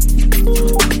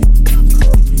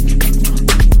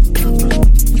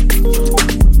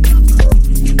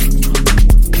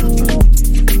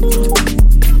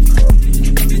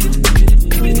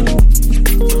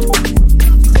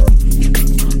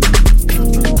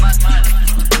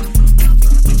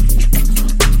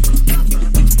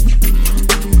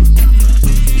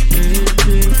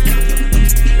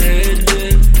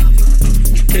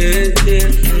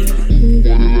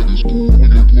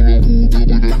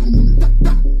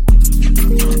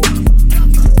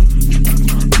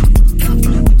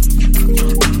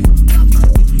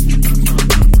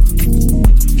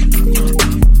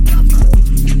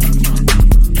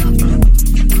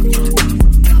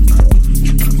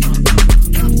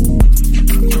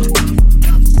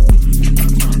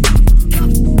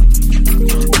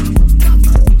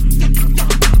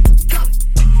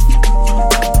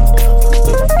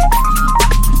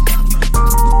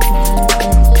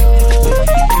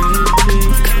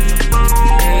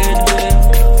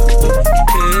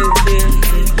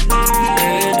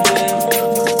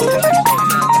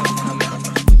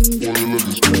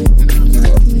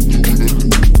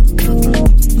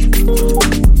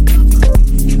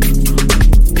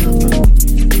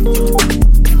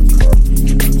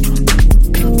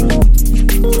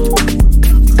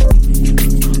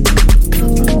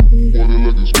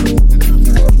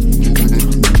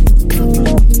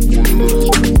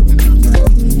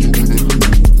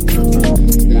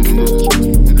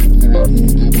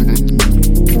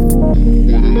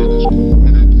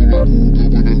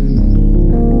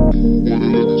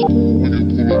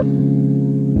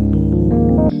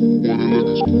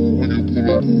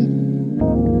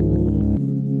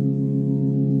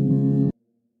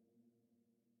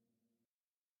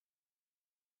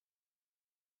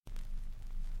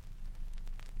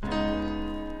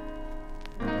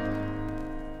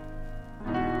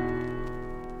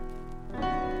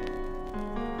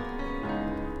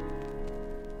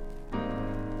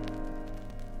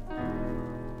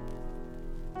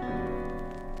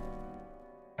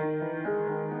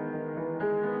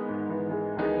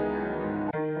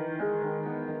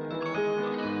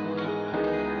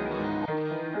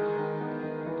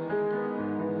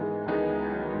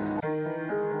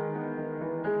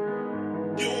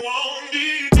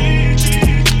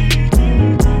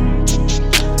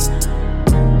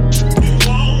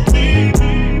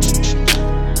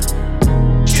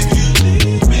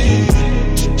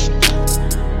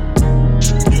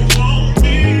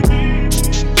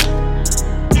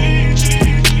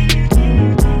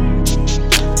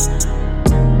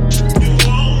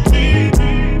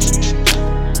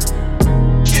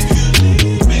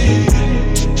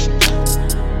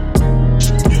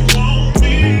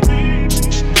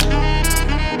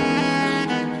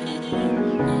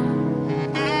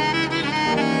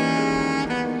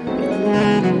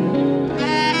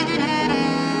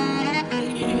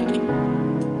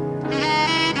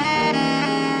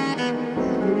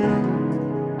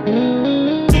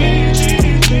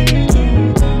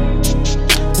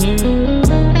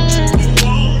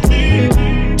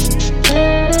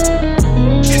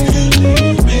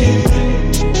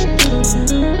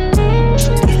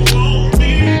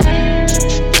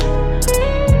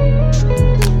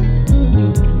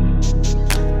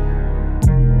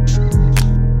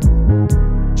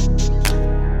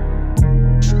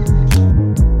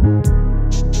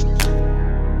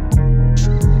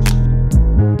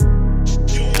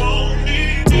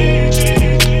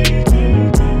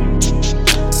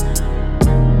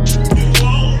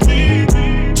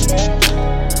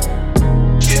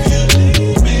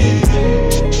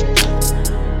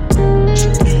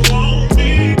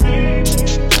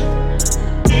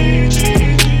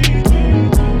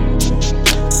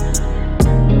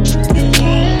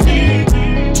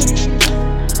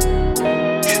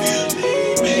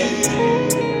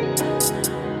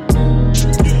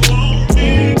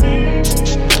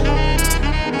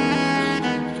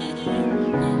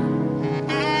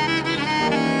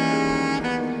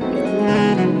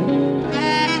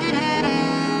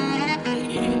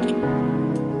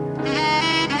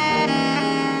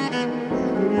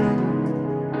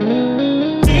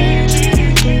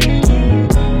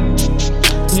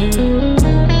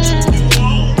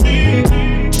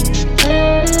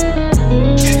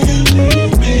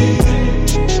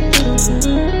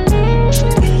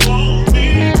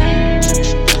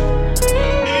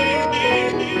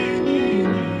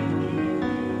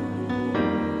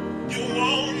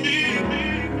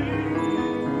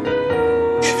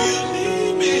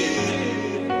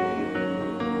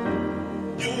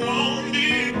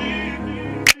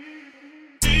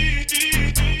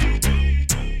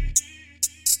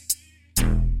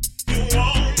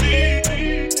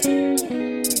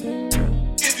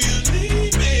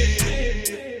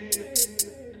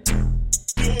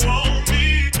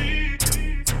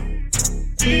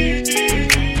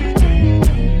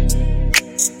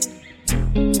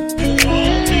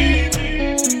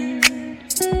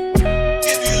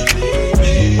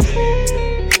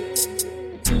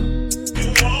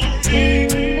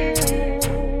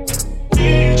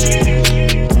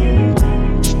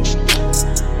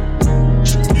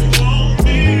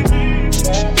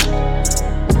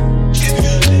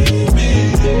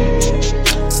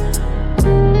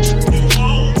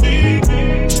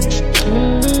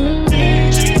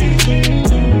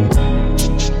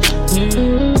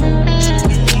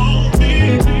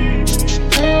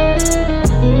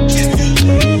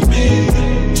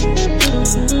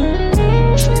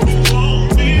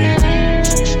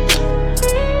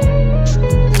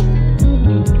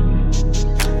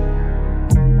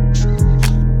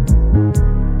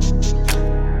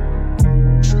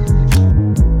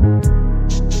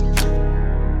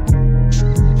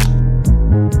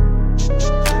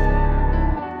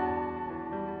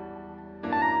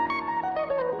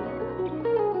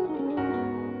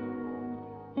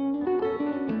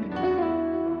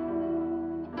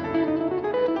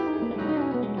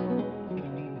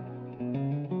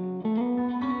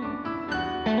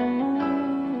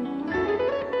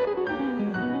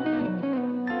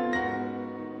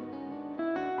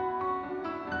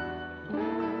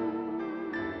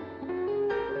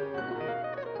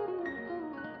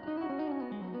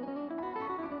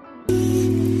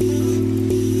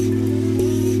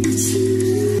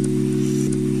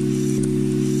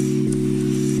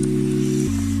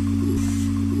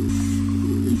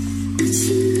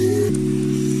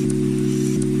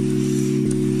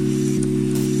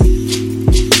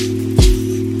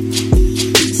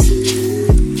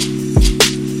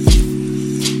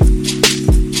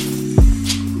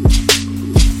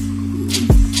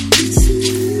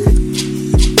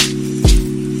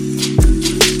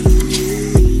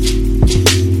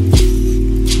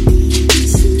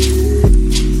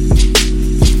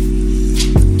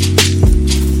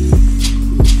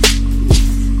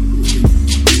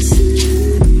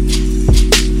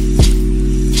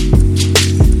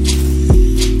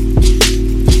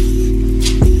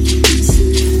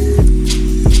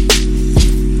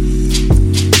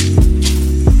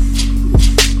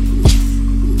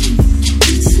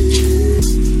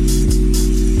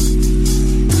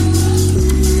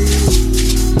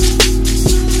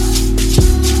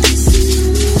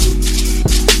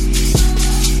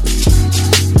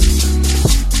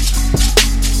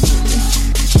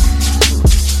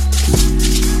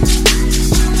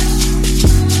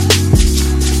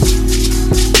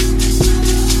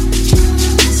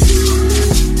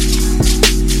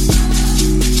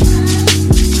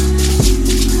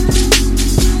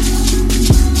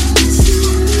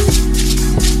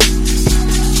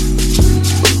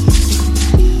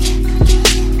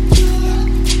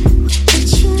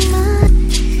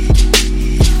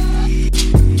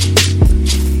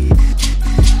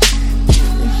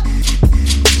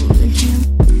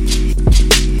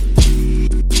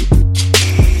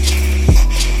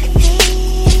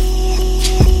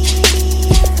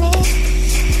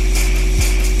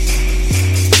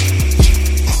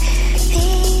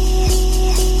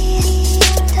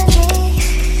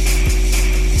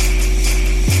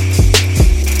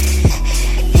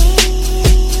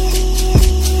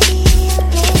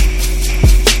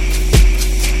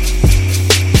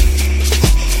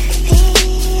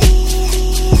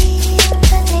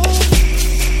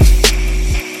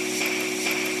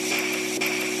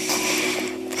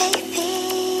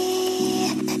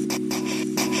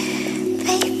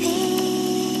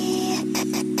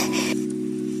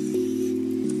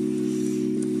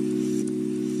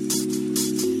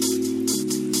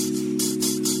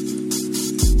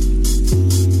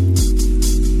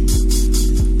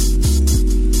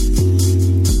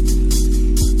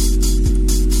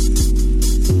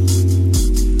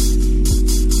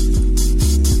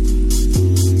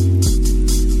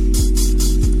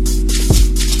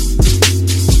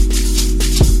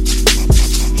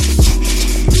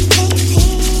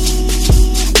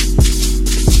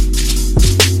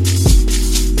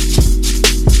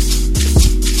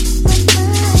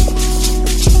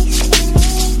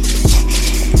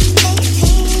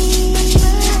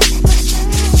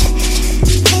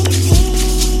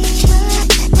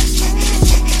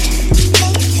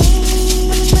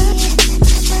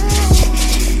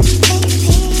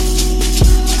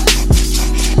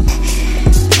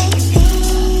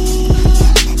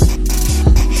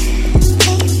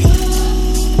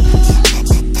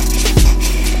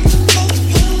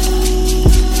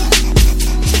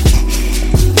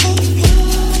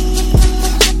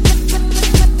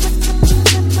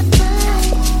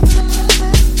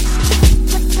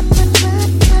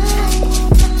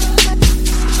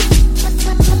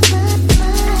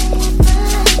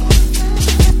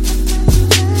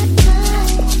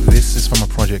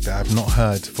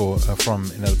 heard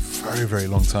from in a very, very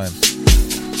long time.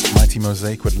 Mighty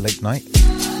Mosaic with Late Night.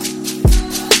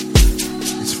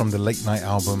 It's from the Late Night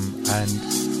album and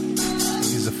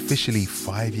it is officially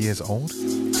 5 years old.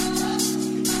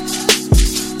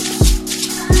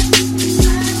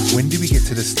 When do we get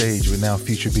to the stage with now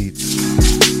Future Beats?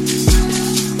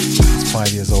 It's 5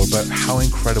 years old, but how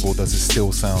incredible does it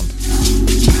still sound?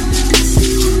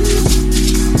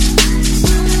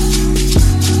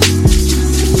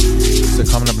 So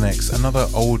coming up next, another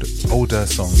older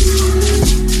song,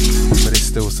 but it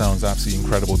still sounds absolutely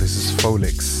incredible. This is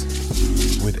Folix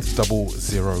with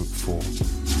 004.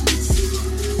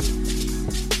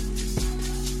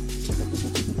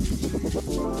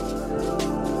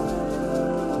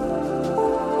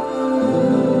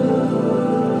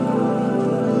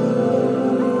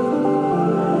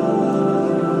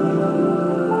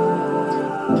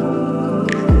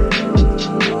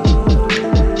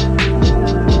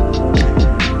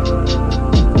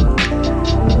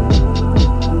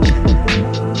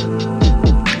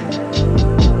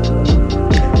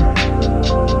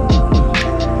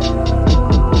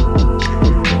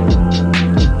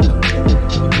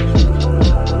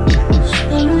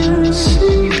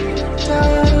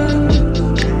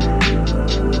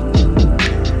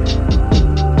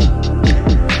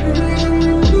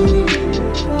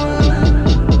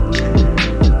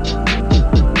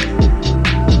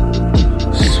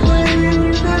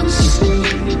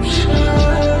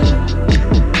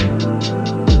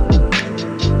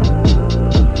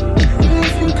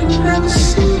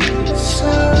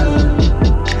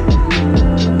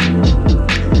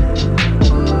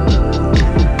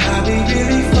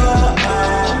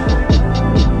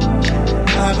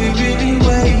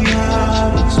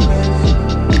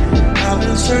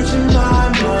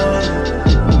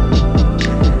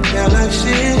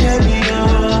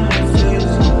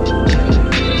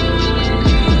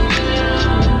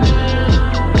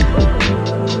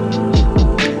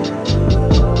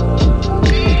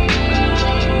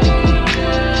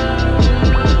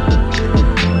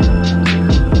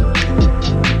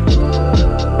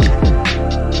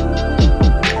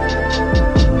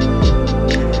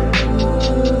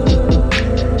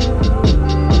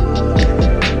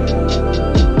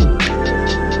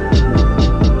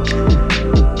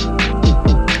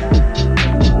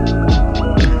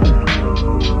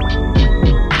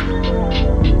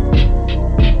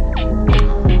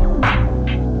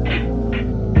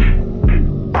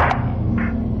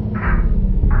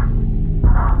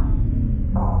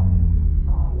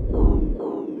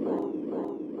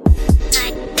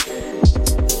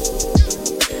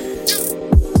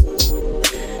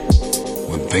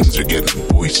 Things are getting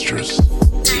boisterous.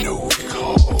 You know what we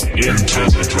call Enter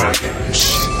the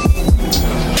Dragons.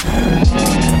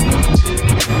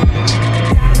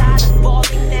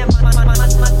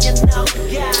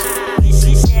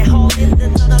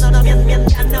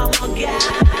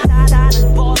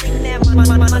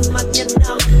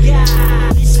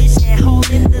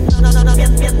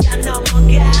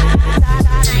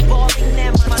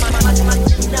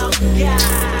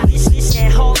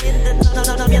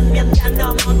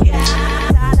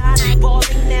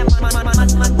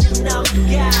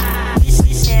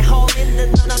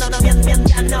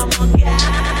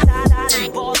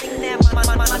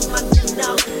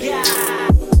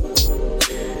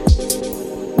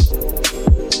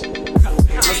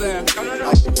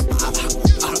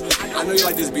 I know you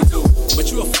like this beat too,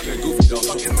 but you a fucking goofy though.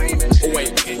 Oh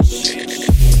wait,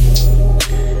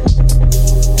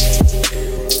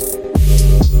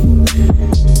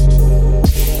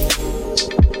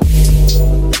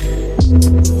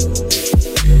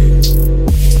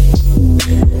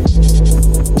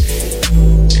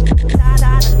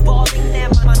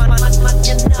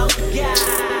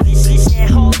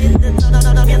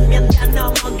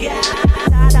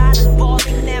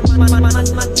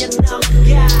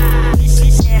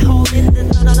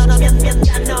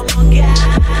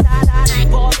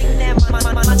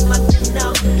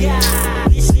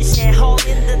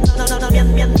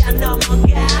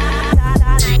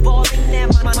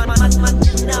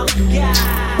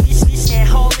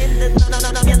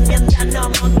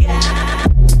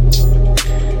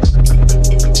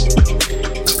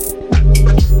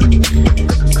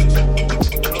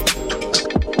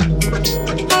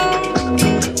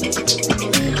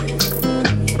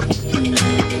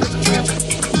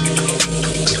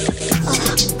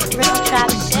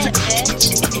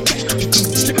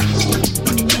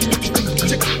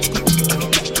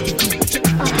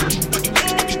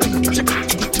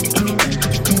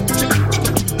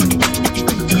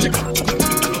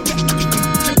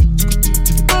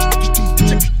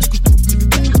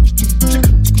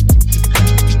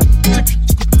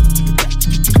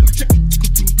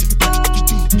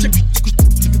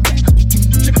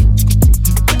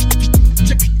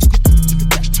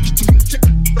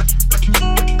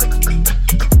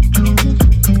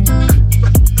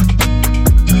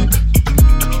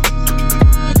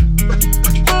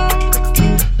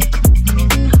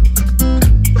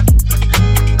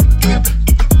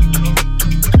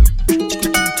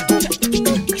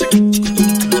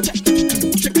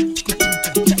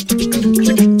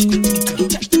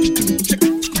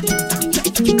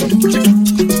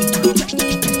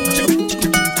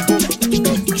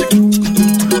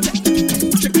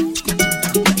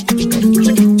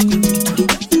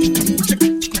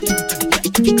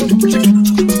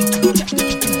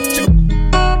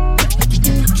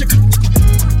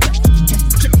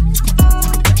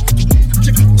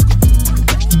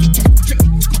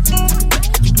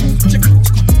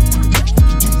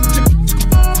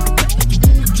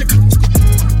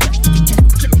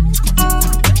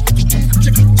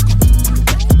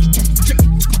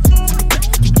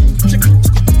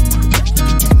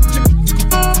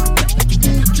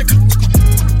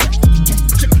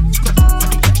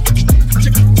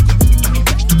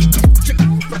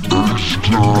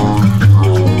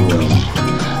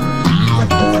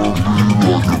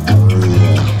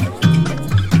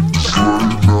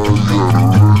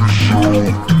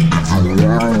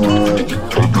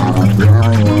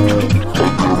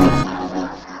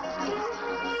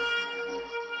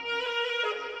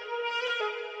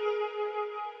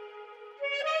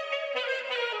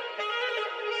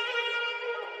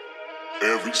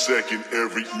 Every second,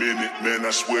 every minute, man, I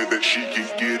swear that she can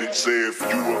get it. Say if you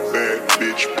a bad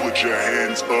bitch, put your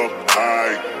hands up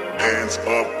high, hands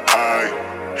up high,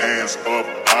 hands up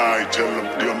high. Tell them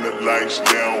dim the lights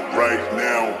down right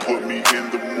now, put me in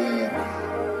the mood.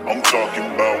 I'm talking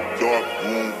about dark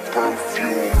room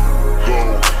perfume.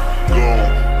 Go,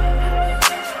 go.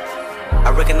 I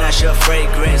recognize your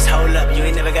fragrance, hold up, you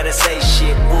ain't never gotta say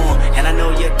shit, and I know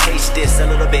you taste this a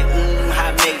little bit,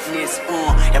 high maintenance,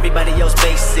 everybody else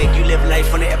basic, you live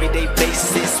life on an everyday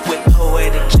basis, with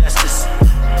poetic justice,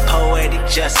 poetic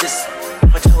justice.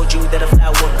 If I told you that a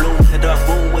flower bloomed in the dark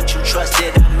room, would you trust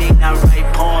it? I mean, I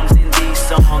write poems in these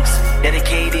songs,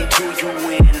 dedicated to you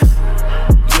when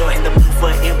you're in the mood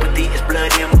for empathy, it's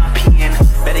blood in my pen,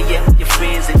 better yet with your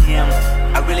friends and him,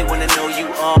 I really wanna know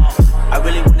you all. I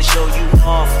really wanna show you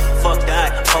off. Fuck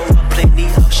that, pour up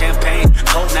plenty of champagne.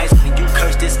 Cold nights when you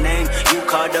curse this name. You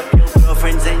called up your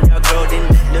girlfriends and your girl in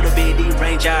that little bitty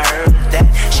range. I heard that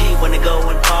she wanna go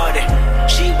and party.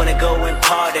 She wanna go and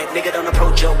party. Nigga don't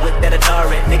approach her with that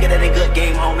Atari. Nigga that ain't good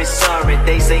game, homie, sorry.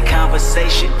 They say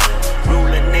conversation,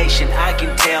 rule a nation. I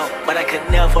can tell, but I could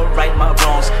never right my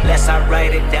wrongs unless I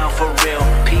write it down for real.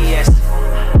 P.S.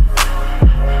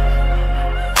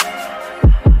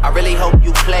 I really hope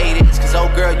you play this, cause oh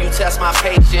girl, you test my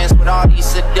patience with all these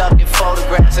seductive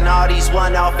photographs and all these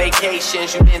one-off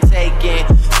vacations you've been taking.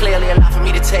 Clearly a lot for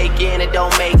me to take in, it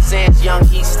don't make sense. Young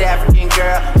East African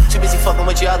girl, too busy fucking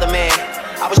with your other man.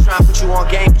 I was trying to put you on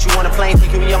game, put you on a plane,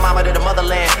 take you and your mama to the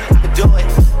motherland. I could do it,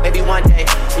 maybe one day,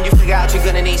 when you figure out you're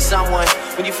gonna need someone.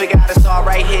 When you figure out it's all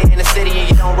right here in the city and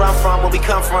you don't run from where we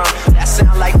come from. That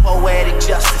sound like poetic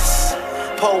justice,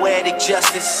 poetic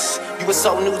justice. You were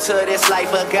so new to this life,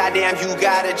 but goddamn, you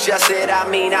got adjusted. I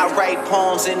mean, I write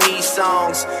poems in these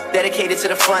songs dedicated to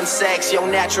the fun sex, your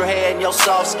natural hair and your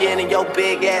soft skin and your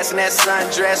big ass and that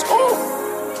sundress.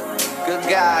 Ooh, good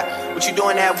God, what you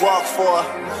doing that walk for?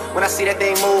 When I see that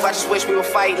thing move, I just wish we would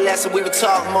fight less and we would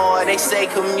talk more. They say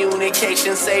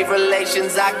communication save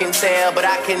relations, I can tell, but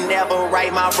I can never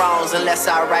right my wrongs unless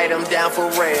I write them down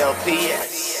for real.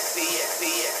 P.S.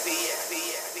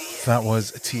 That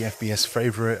was TFBS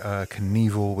favorite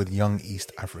Knievel with Young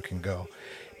East African Girl.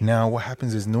 Now, what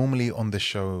happens is normally on the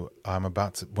show,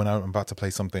 when I'm about to play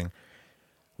something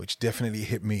which definitely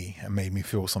hit me and made me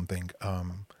feel something,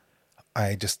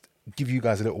 I just give you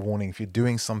guys a little warning. If you're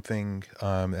doing something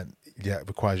that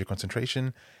requires your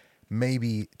concentration,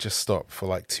 maybe just stop for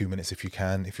like 2 minutes if you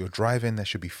can. If you're driving, that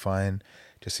should be fine.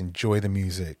 Just enjoy the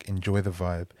music, enjoy the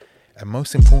vibe, and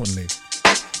most importantly,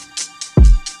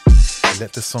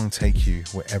 let the song take you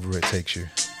wherever it takes you.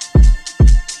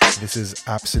 This is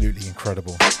absolutely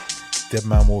incredible. Dead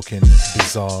Man Walking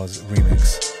Bizarre's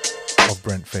remix of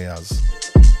Brent Faiyaz.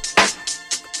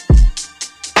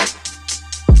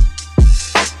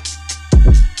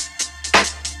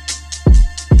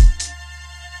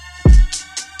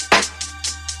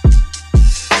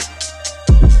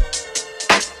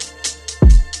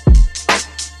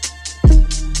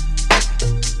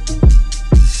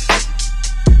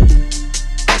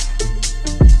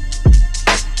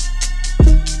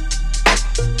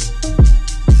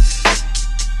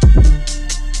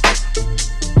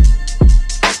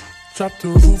 Drop the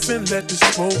roof and let the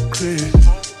smoke clear.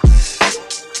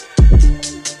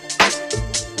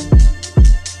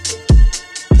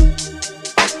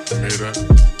 Hear that?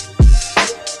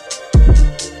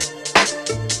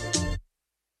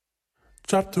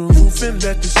 Drop the roof and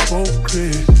let the smoke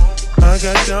clear. I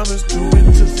got diamonds doing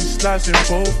tilty slides in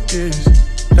both gears.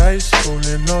 Dice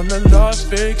rolling on the Las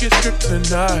Vegas strip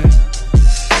tonight.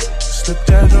 Slip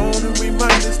that on and we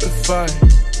might miss the fight.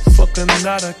 Fuck or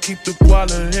not, I keep the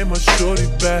guala in my shorty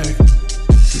bag.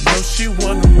 You know she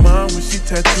one of mine when she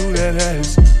tattoo that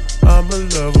ass. I'm a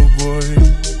lover boy,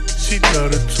 she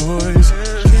love the toys.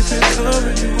 Keep it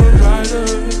coming, you a rider.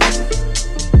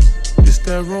 It's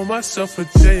that roll myself a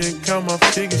J and count my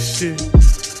figure shit.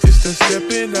 It's that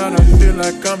stepping out, I feel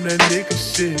like I'm that nigga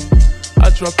shit. I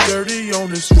drop 30 on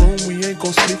this room, we ain't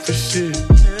gon' sleep for shit.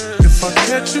 If I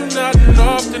catch you nodding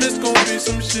off, then it's gon' be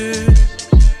some shit.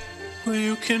 Well,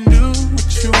 you can do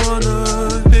what you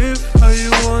wanna, live how you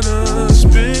wanna,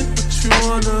 spin what you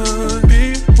wanna,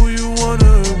 be who you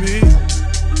wanna be.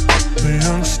 A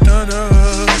young stunner,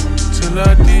 till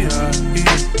I die.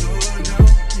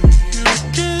 You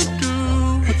can do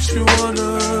what you wanna,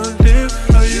 live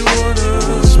how you wanna,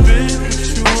 spin what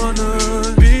you wanna,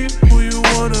 be who you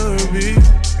wanna be.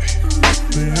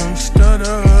 A young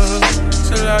stunner,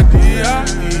 till I die.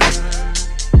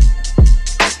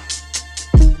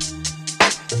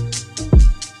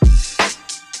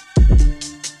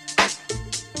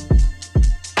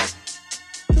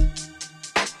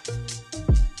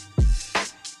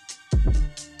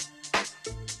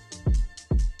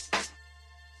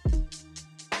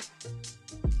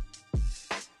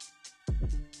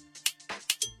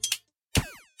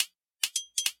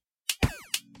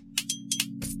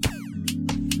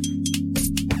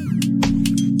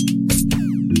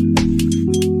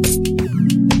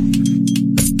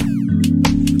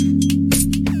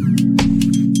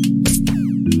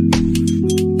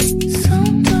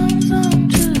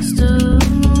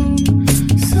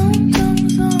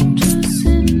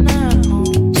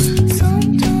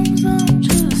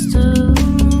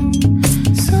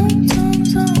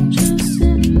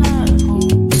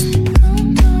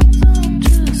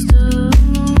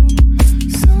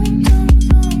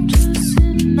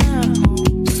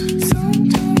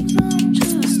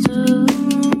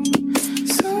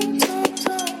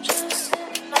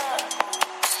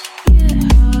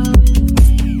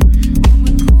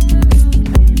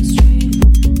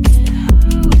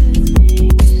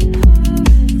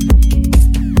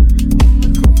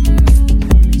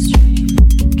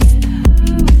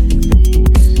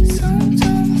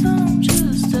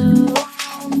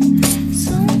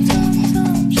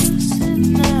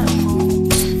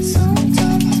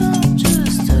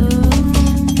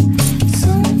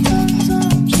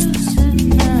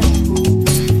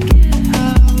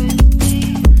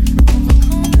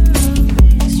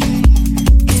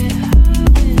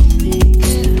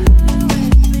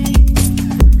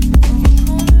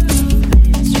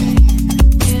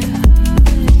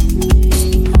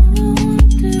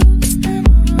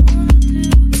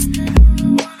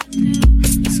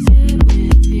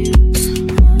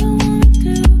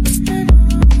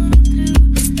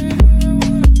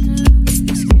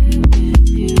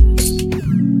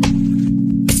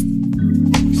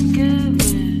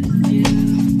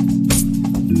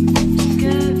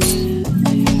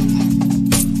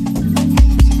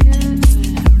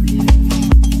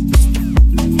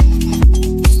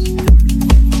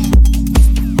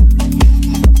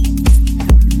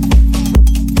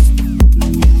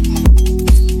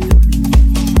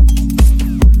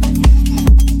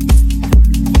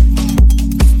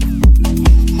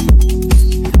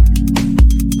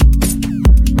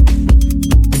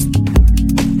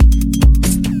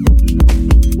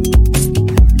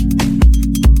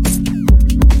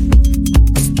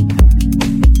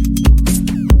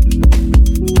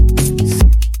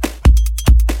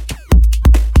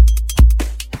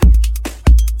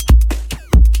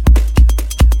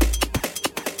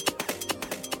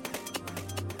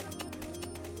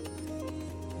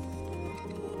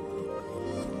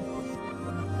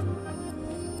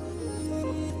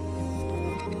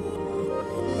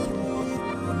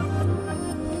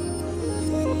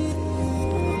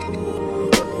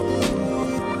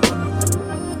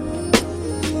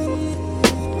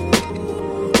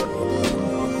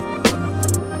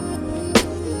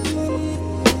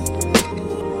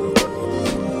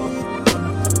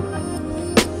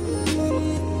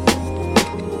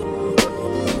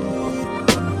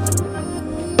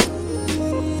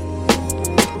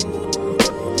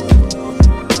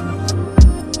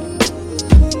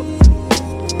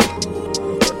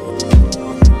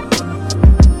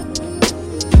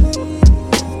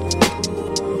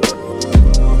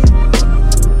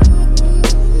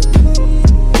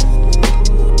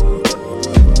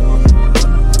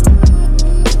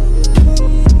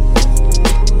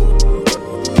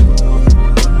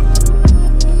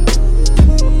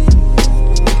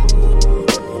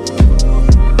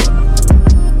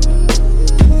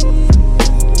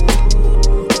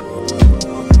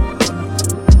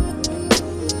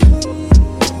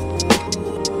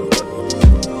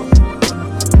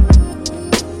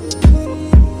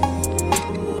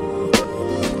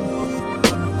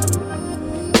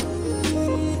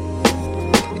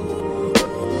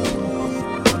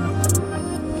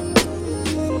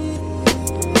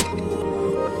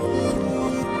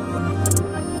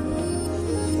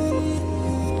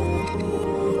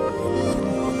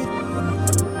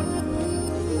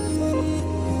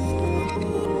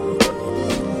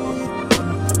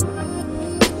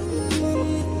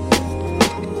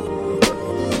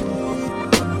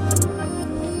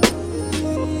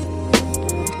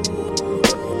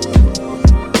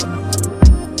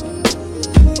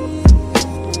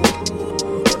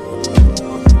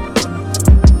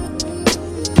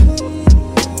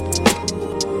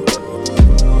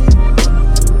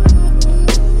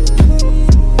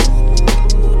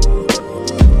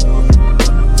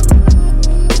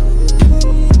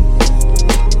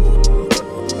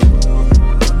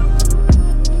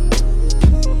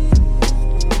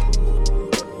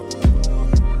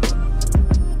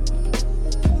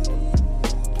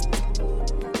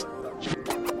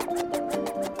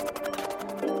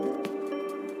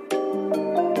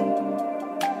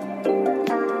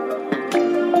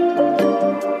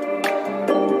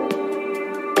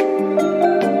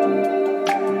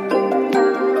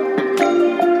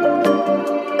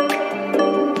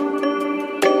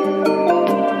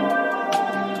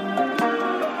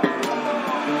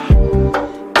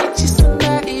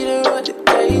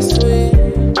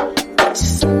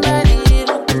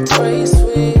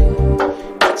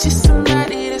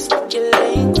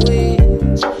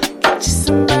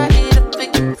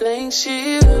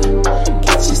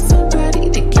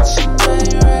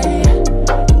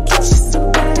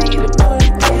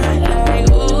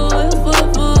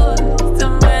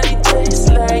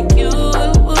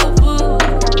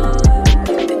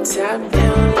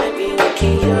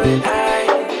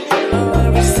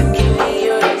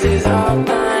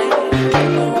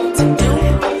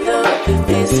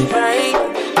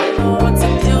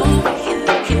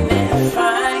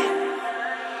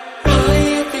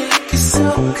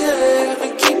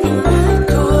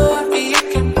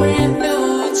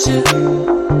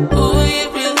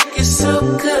 you're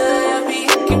so good. I be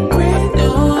looking brand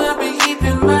new. I be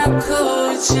keeping my cool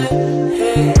with you.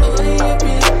 Hey, oh, you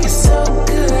be looking so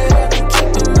good. I be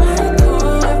keeping my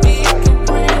cool. I be looking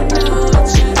brand new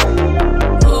with you.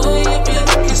 Oh, you be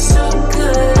looking so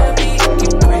good. I be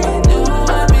looking brand new.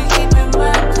 I be keeping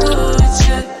my cool with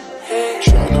you. Hey.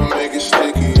 Tryna make it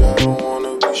sticky, I don't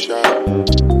wanna be shy.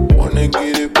 Wanna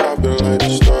get it poppin' like the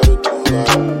start of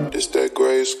July. It's that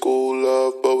grade school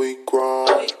love, but we grown.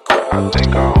 I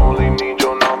think I only need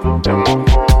your number in my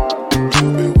phone.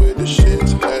 Stupid with the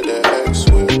shits, had the X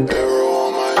with arrow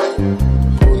on my head.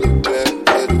 Pull it back,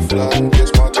 let it fly,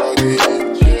 guess my target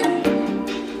hit, yeah.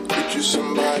 Get you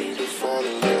somebody to fall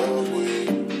in love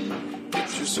with.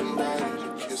 Get you somebody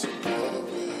to kiss and love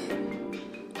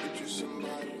with. Get you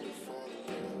somebody to fall in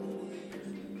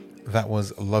love with. That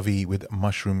was Lovey with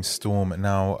Mushroom Storm.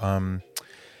 Now,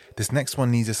 this next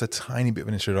one needs just a tiny bit of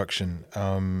an introduction.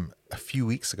 A few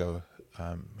weeks ago,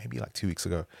 maybe like 2 weeks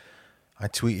ago, I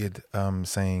tweeted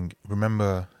saying,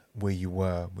 remember where you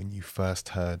were when you first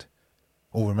heard,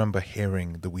 or remember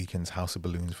hearing The Weeknd's House of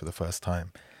Balloons for the first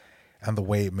time, and the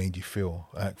way it made you feel.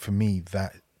 For me,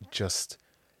 that just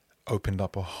opened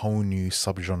up a whole new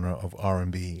subgenre of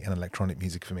R&B and electronic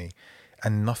music for me.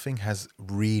 And nothing has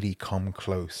really come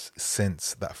close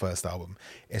since that first album,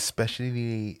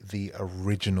 especially the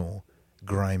original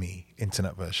grimy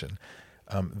internet version.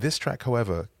 This track,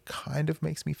 however, kind of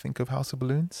makes me think of House of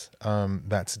Balloons.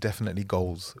 That's definitely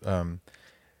goals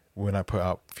when I put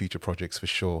out future projects for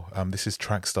sure. This is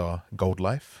Trackstar, Gold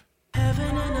Life.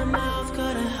 Heaven in the mouth,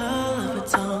 got a hell of a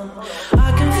tongue.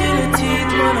 I can feel the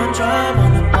teeth when I drive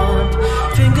on the bump.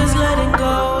 Fingers letting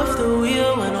go of the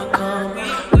wheel when I come.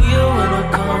 Wheel when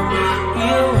I come.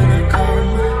 Wheel when I come.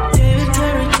 David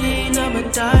Carradine, I'ma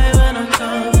die when I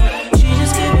come. She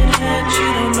just giving head, she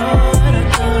don't know what I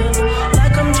done.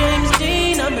 Like I'm James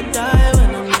Dean, I'ma die when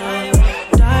I'm young.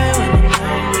 Die when I'm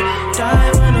young. Die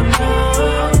when I'm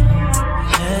young.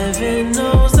 Heaven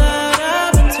knows that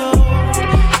I've been told.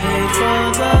 Paid for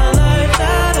the life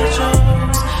that I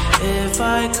chose. If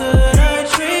I could, I'd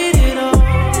trade it all.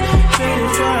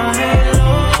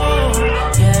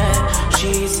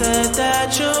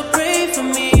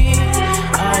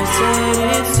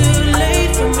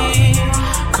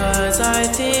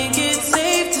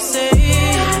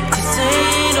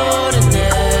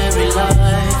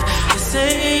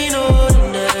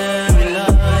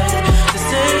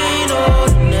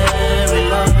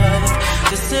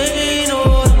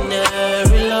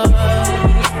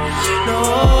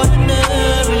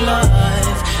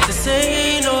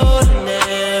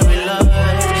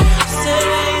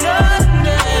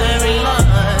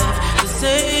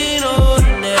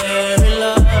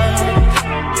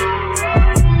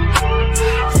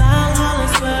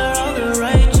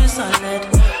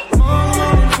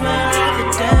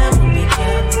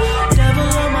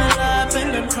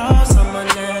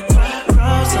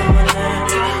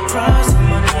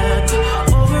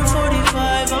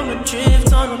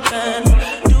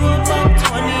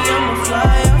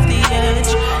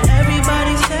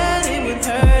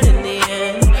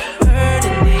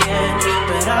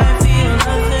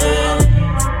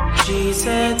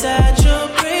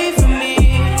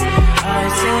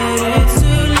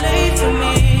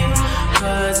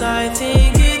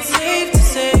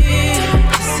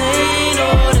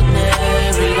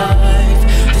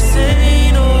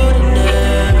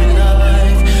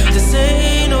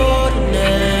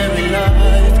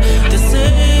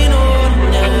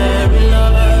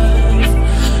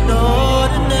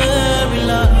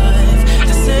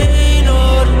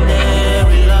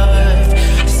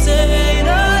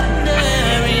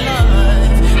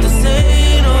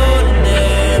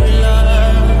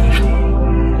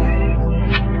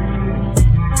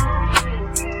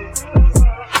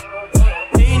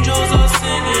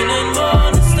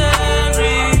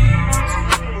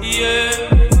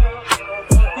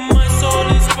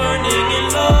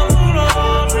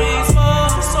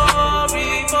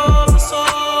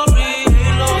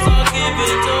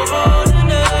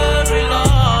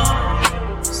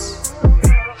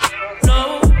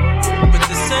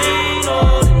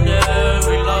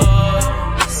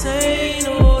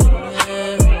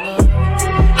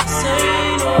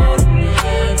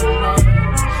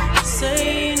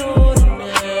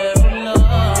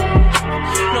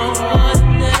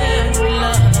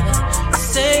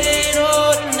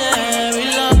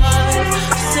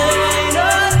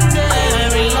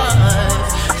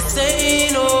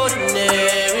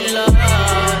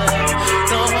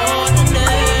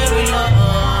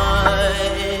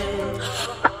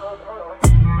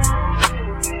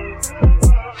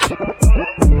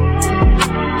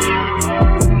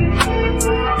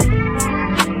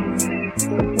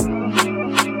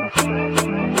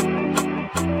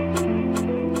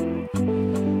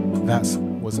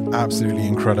 Absolutely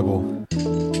incredible.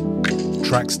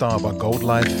 Trackstar by Gold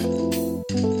Life.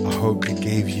 I hope it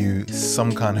gave you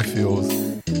some kind of feels.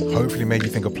 Hopefully made you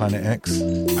think of Planet X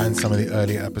and some of the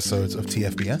earlier episodes of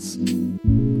TFBS.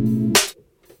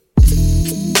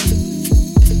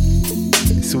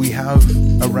 So we have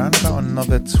around about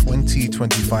another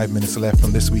 20-25 minutes left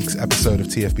on this week's episode of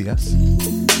TFBS.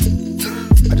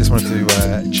 I just wanted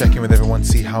to check in with everyone,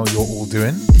 see how you're all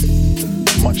doing.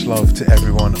 Much love to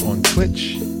everyone on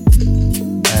Twitch.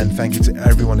 And thank you to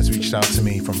everyone that's reached out to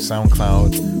me from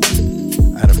SoundCloud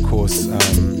and of course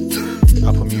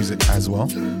Apple Music as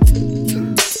well.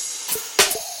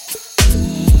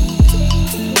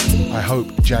 I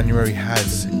hope January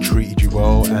has treated you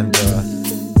well and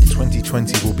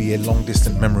 2020 will be a long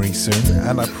distant memory soon,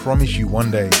 and I promise you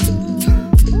one day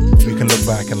we can look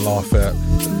back and laugh at,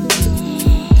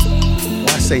 when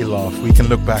I say laugh, we can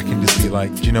look back and just be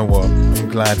like, do you know what, I'm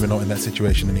glad we're not in that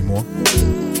situation anymore.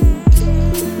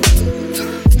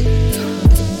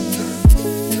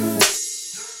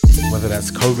 Whether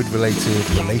that's COVID related,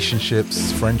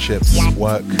 relationships, friendships,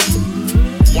 work,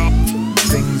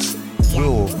 things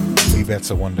will be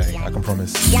better one day, I can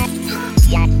promise.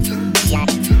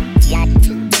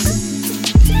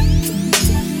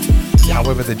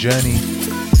 However, the journey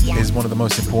is one of the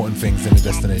most important things in the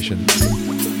destination.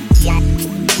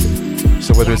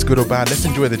 So whether it's good or bad, let's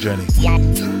enjoy the journey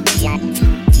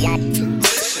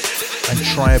and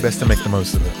try our best to make the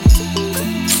most of it.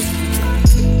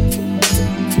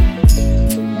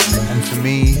 And for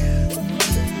me,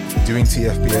 doing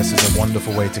TFBS is a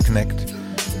wonderful way to connect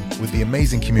with the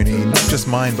amazing community, not just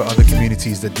mine, but other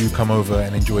communities that do come over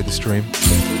and enjoy the stream.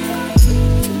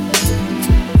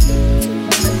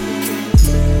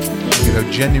 You know,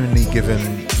 genuinely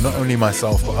given not only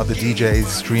myself, but other DJs,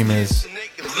 streamers,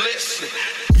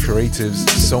 creatives,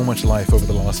 so much life over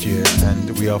the last year,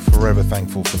 and we are forever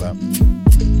thankful for that.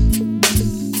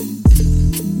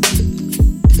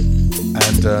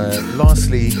 And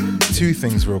lastly, two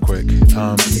things real quick.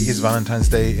 It is Valentine's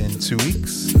Day in 2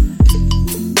 weeks.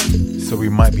 So we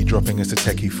might be dropping us a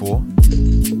Techie 4.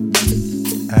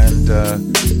 And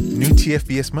new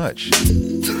TFBS merch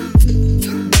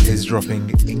is dropping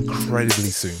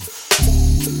incredibly soon.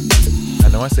 I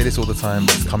know I say this all the time,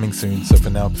 but it's coming soon. So for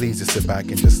now, please just sit back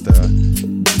and just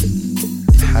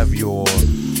have your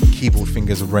keyboard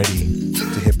fingers ready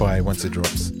to hit buy once it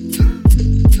drops.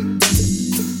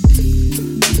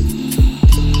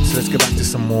 So let's get back to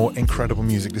some more incredible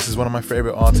music. This is one of my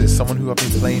favorite artists, someone who I've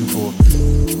been playing for.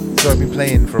 So I've been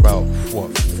playing for about,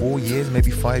 4 years,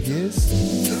 maybe 5 years?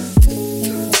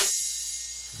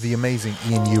 The amazing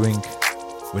Ian Ewing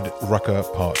with Rucker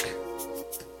Park.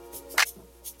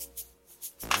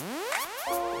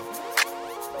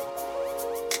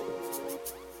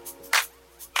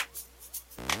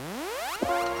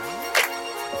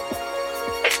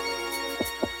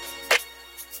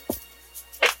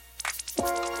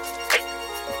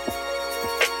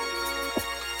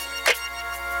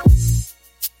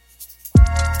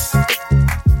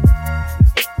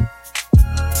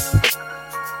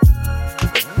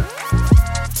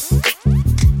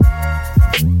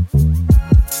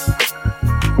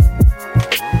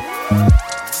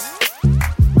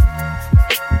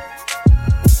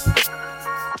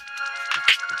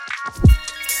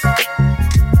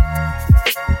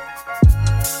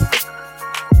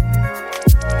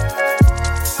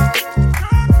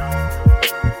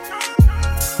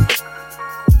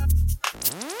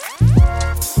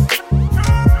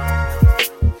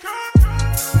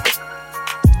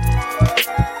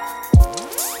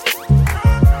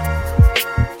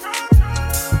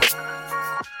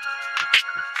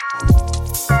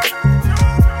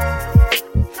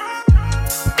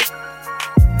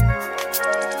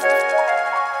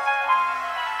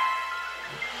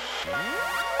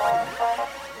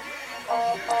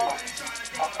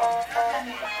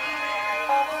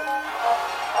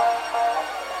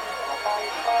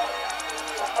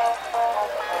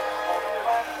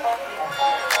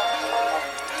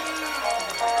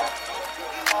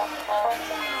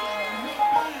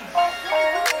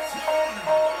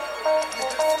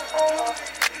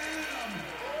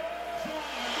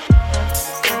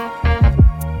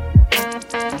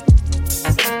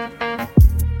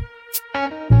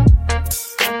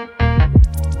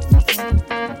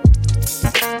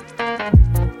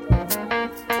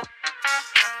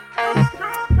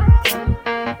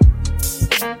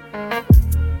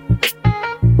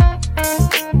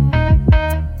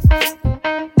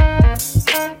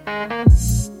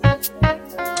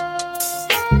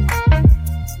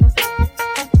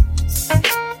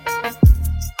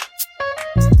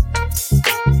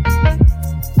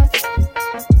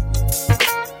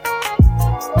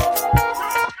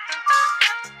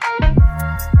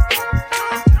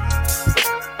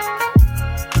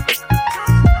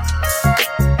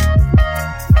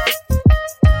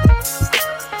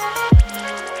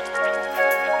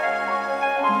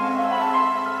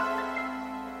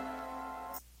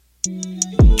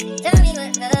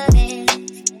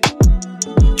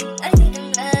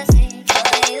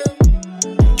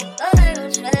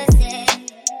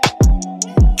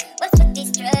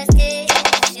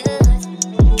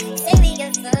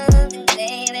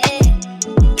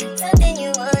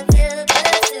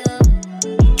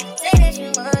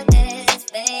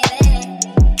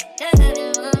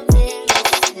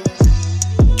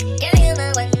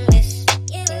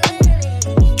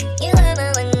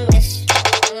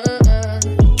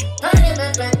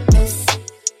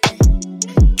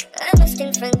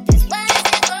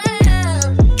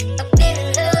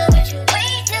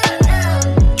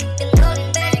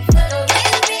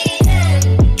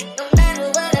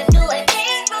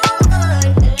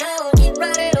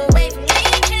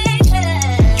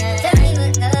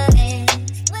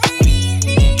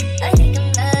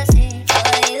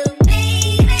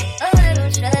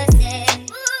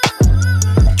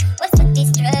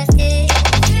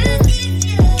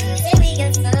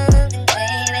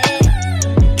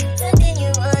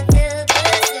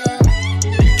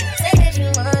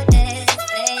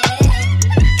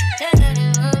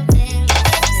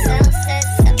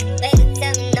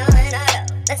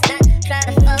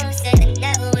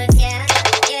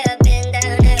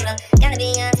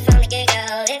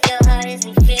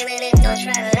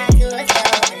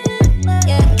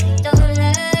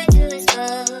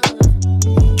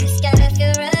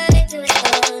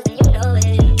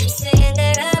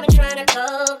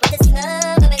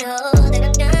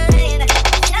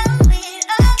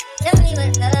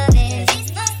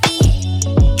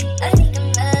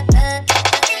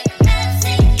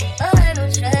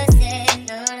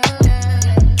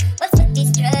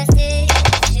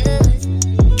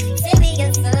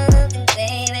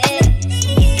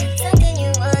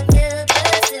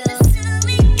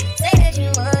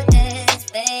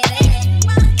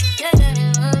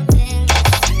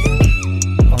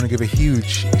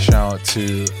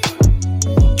 To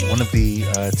one of the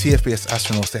TFBS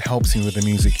astronauts that helps me with the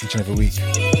music each and every week,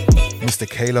 Mr.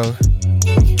 Kalo.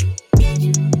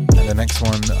 And the next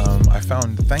one I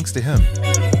found thanks to him,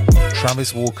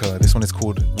 Travis Walker. This one is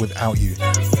called Without You.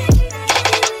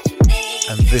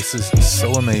 And this is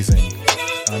so amazing.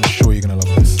 I'm sure you're gonna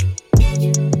love this.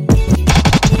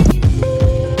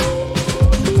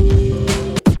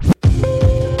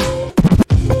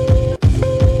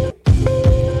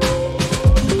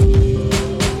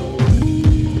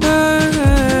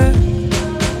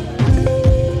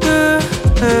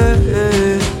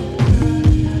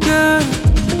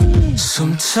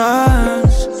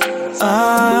 Sometimes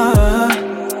I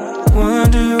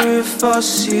wonder if I'll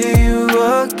see you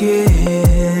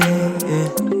again.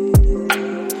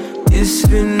 It's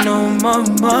been on my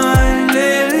mind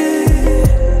lately,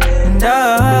 and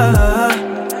I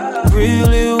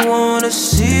really wanna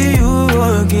see you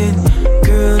again.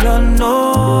 Girl, I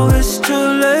know it's too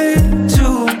late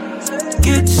to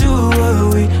get to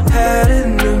what we had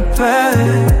in the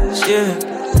past, yeah.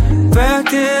 Back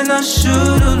then I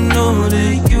should've known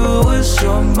that you was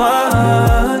on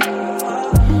mine,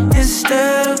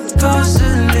 instead of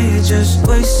constantly just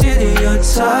wasting your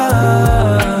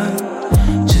time.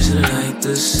 Just like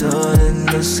the sun in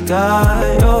the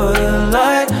sky, you're the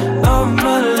light of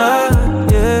my life,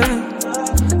 yeah.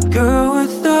 Girl,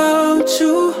 without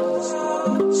you,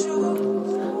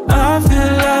 I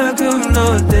feel like I'm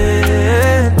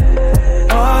nothing.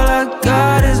 All I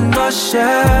got is my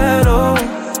shadow.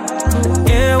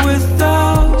 And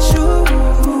without you,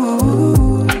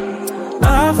 I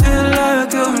feel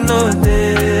like I'm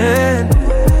nothing.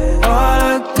 All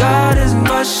I got is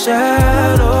my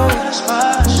shadow.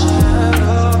 My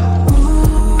shadow.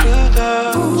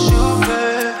 Without you,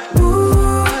 babe.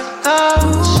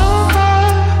 Without you,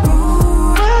 babe.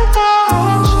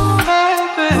 Without you,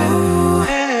 baby.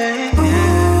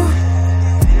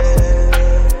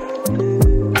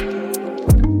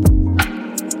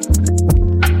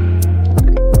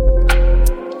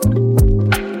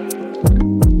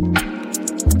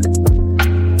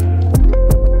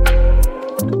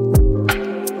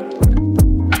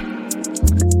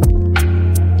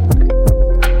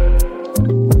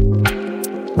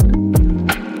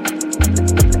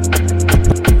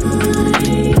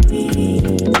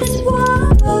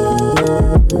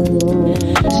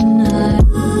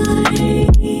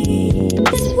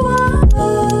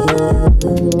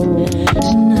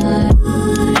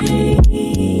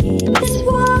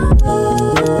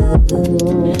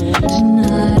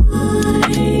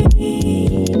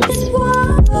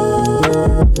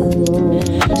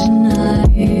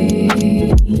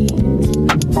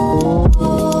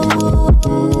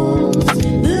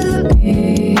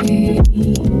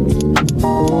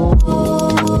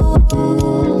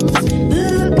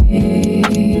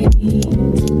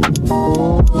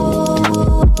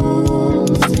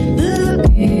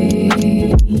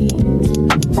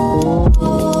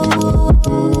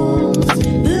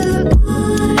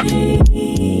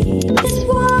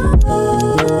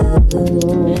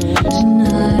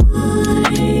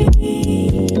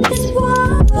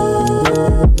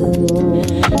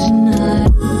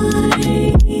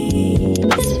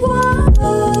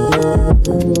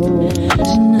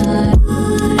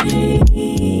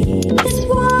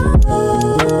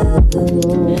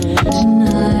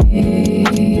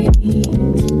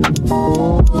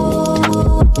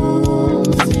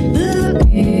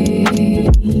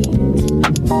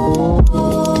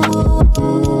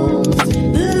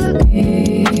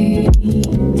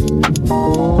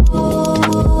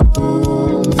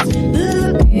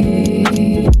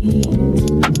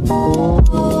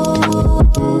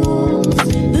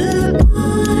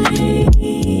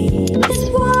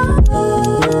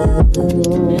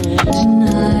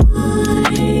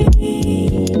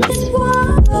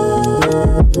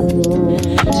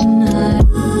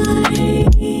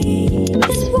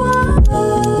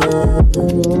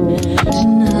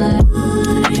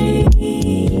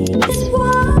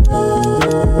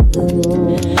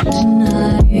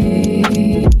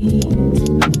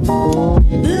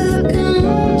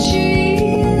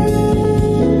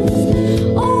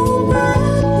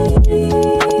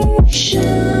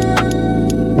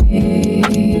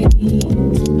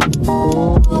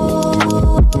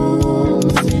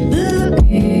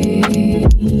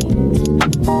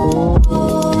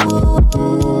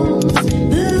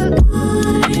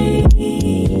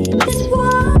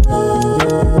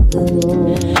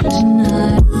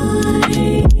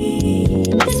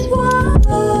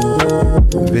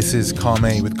 This is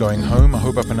Kame with Going Home. I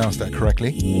hope I pronounced that correctly.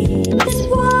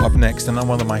 Up next, and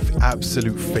one of my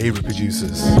absolute favorite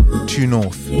producers, Two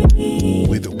North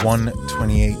with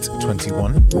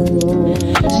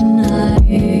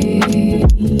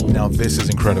 12821. Now this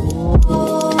is incredible.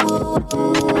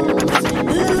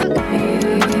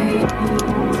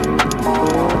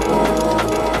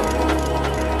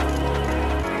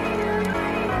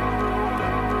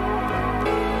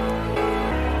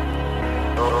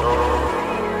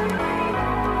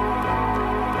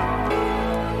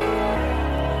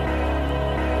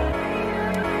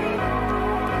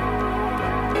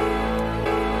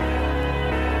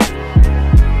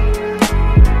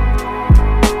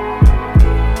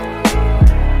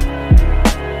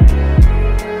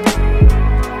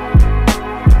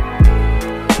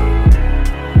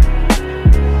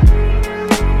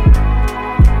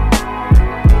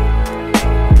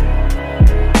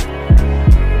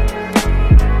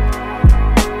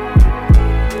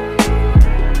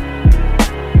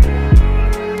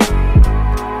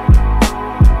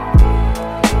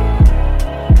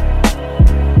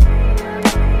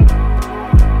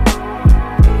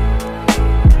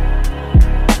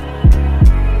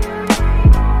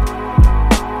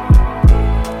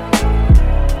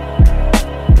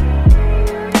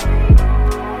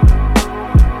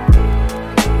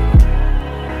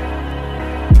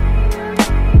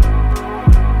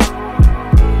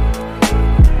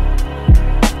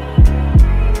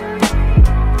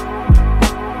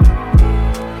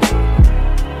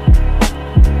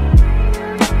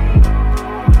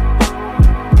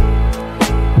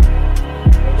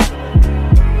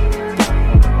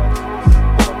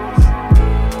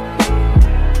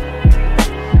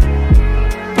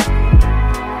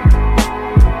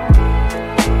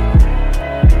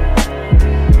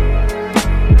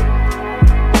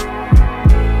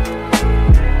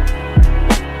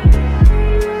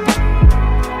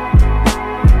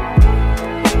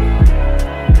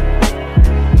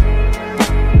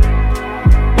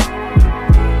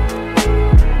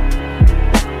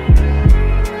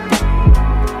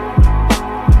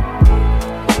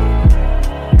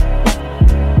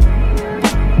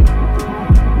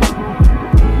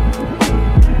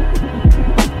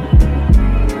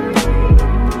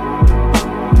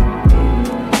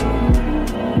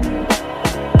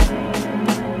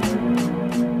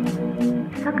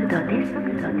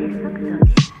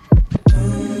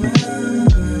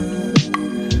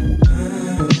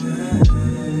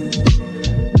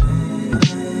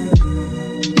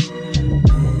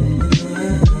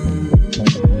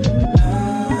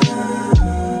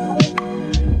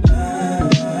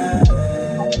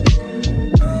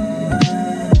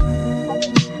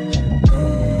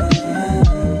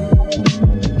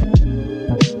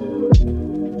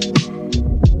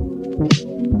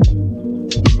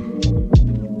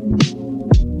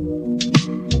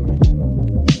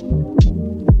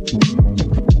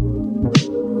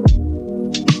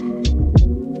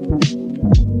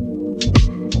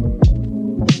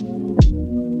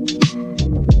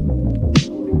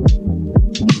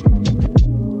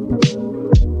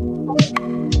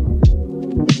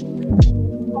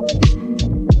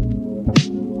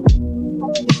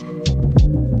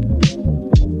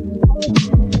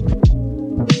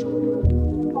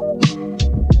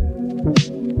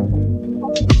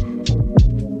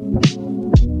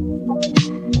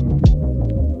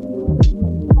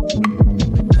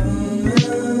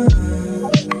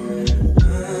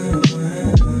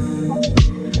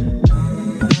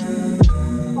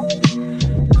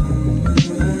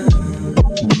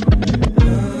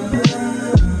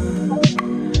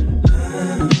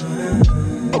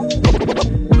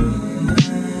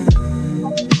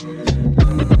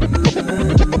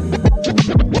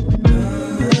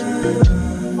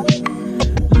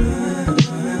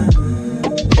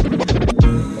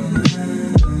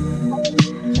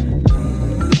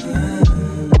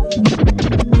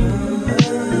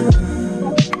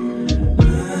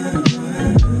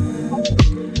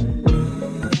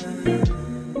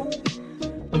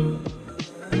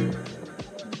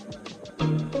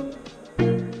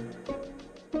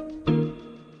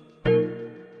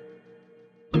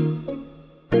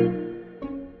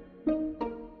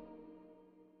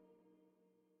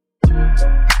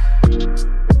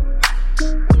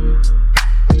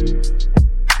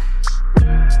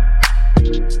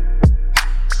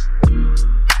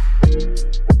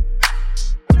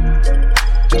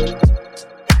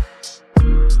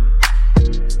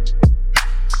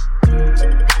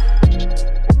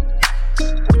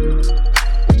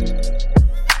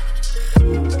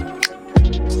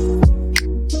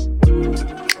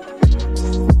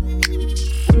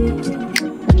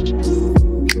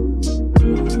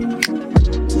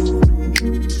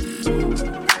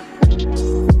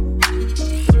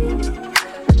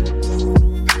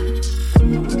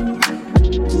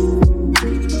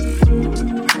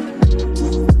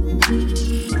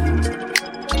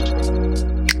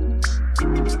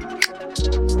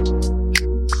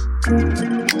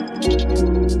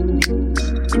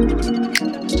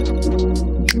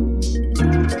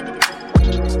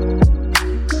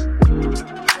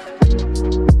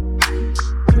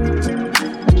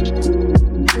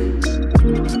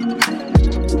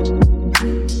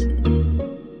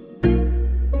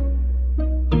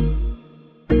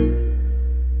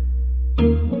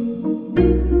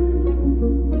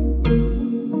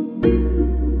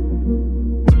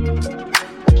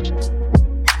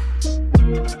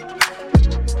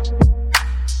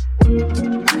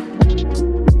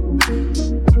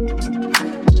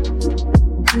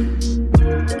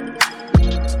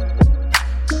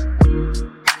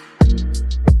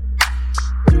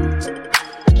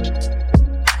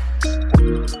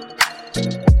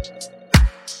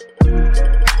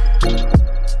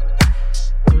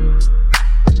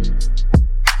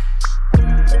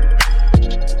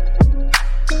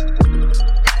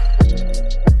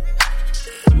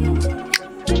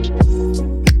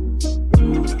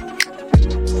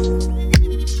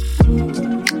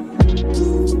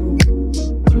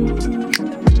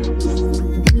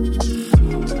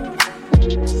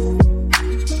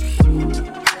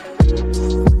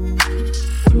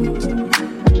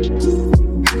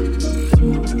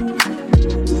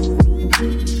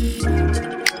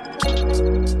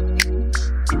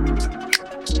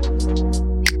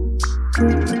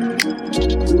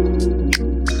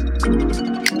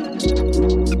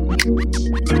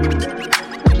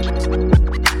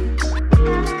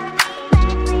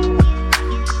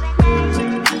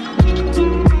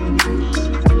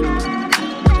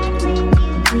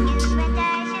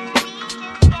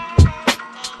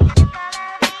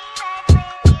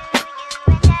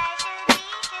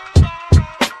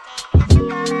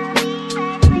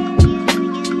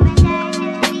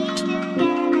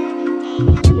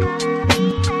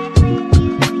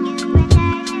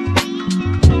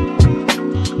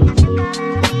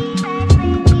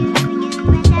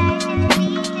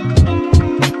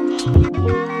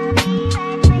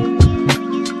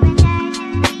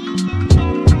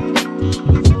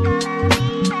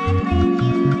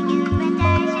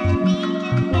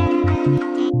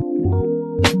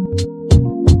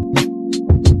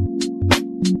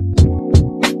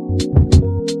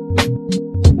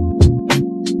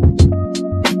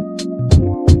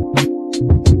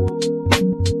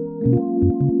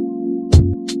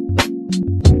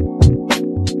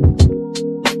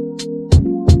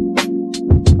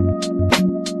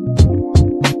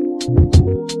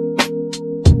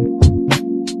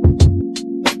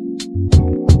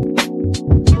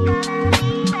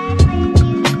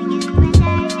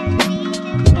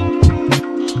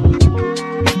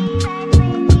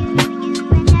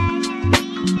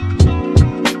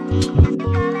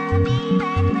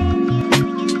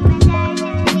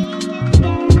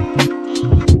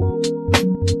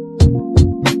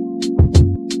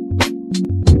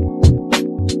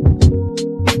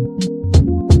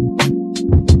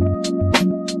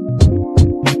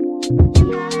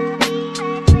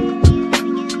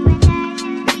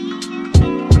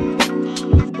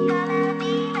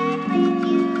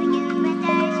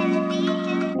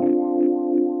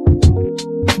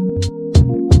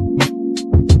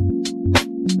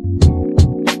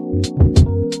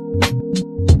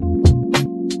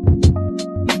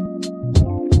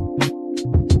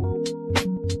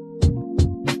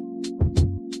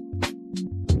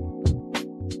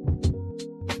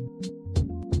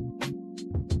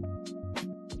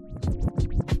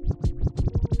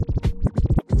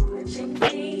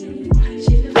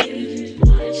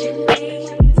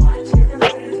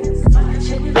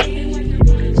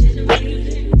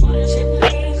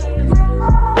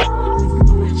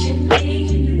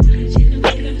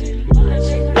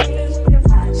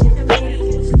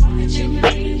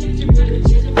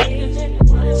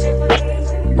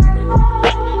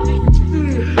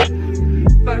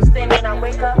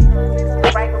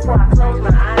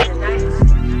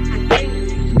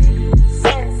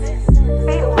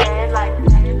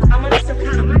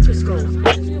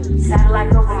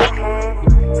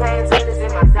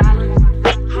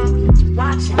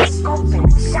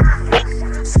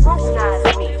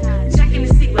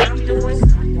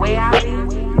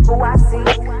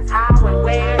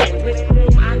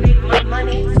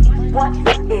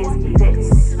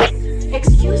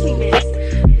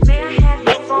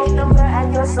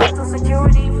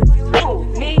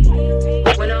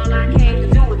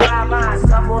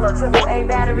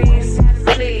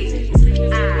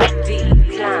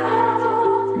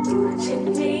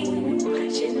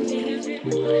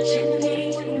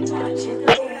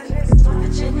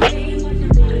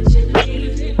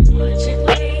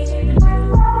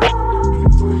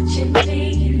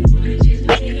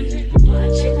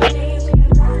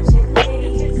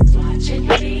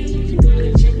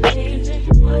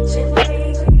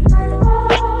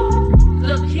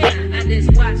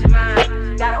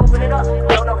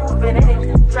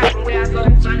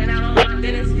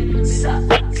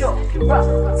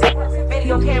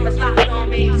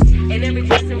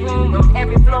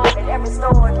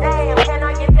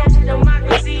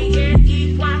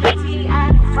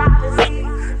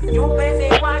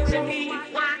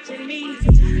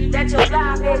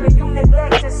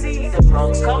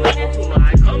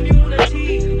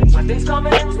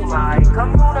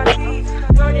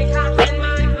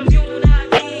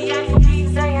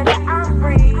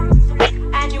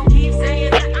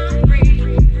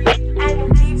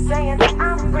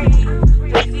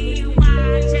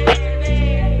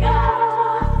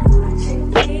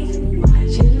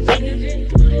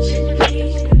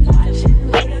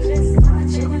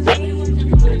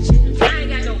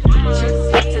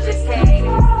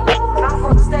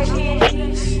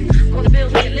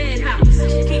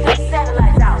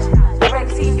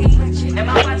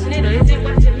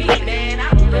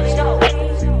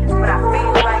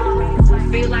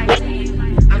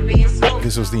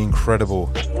 Incredible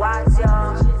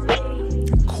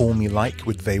Call Me Like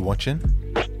with They Watching.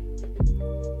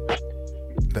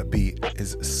 That beat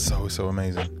is so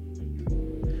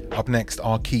amazing. Up next,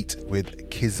 Arkeet with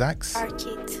Kizax.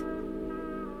 Arkeet.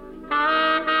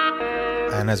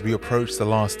 And as we approach the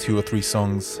last 2 or 3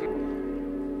 songs,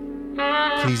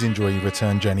 please enjoy your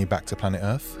return journey back to planet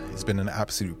Earth. It's been an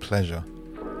absolute pleasure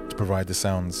to provide the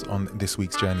sounds on this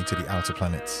week's journey to the outer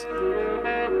planets.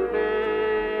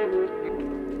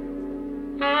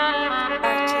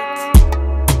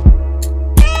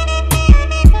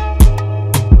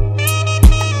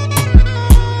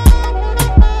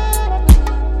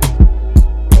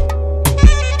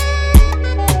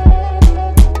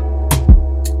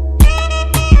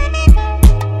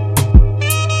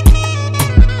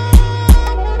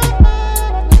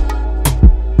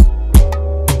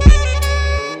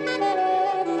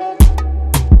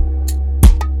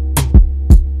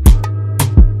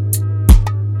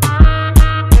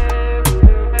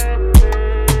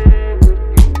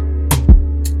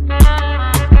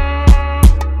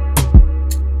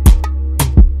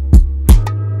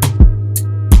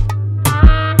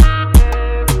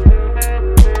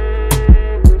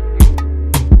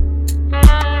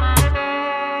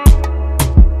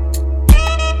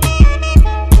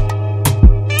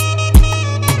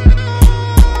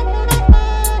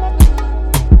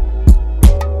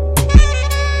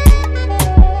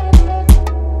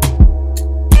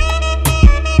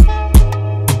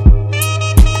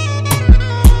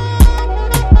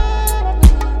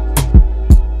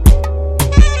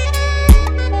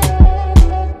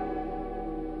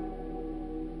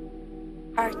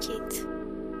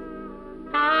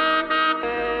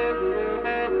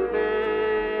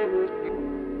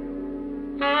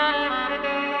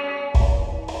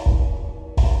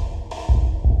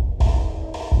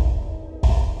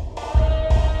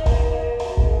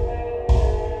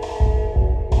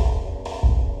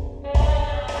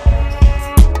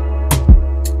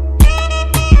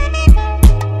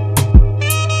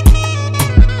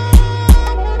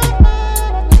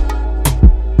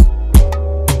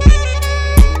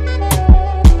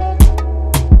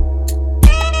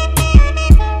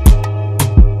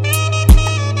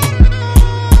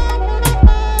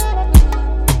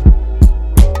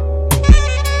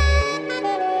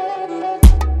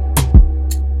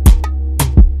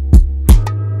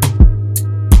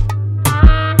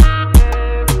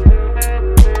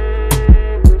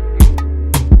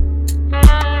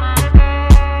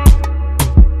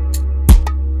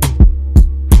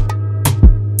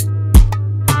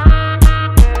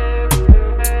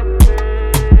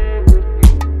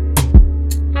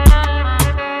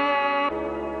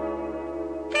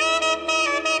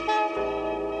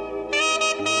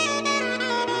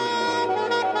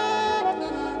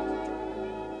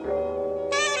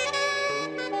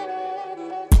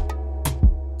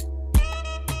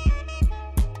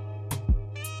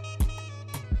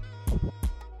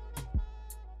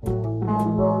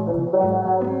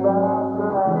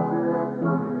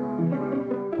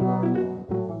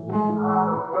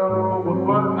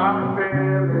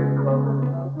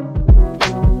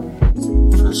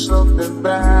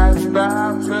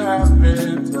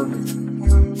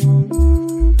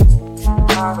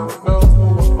 don't know,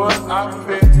 but I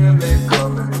feel it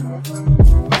coming.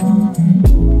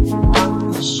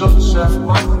 Money sunshine,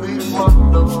 money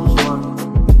windows, money.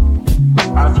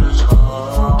 I just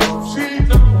hope she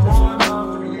don't wanna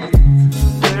leave.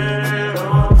 Yeah,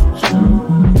 don't you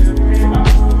get me out.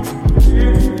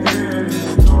 Yeah,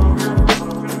 don't get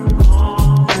fucking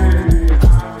home.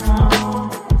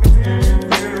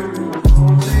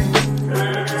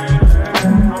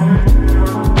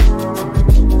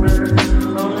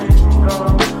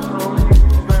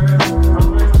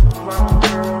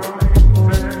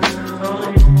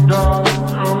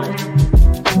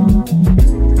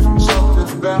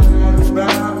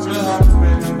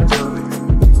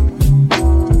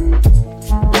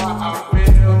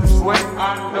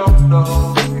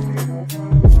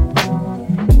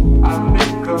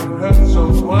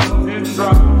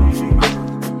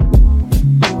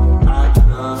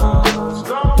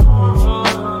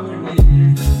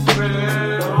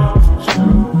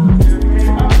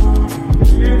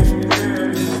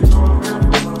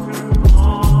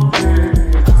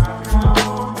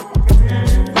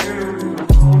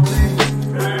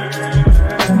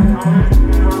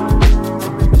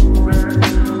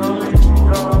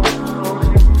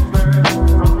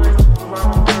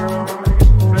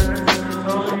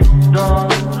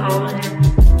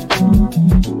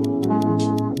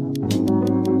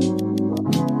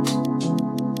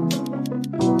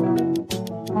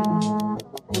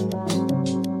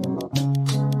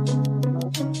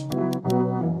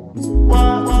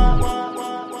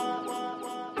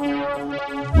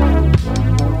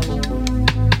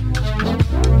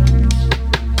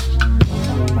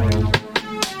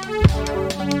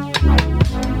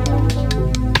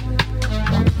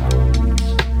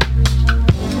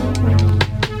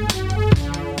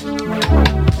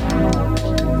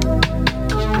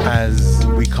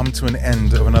 To an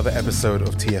end of another episode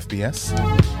of TFBS.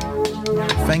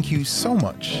 Thank you so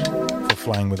much for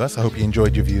flying with us. I hope you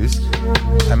enjoyed your views,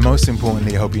 and most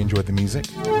importantly, I hope you enjoyed the music.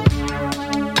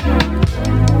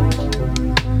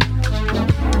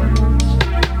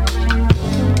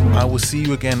 I will see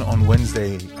you again on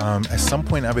Wednesday at some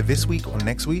point either this week or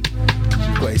next week.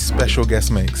 We've got a special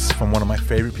guest mix from one of my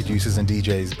favorite producers and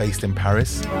DJs based in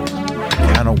Paris.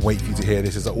 Cannot wait for you to hear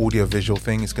this. It's an audio visual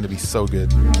thing. It's going to be so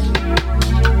good.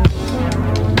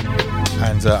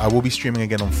 And I will be streaming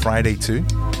again on Friday too.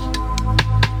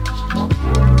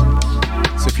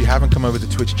 So if you haven't come over to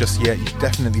Twitch just yet, you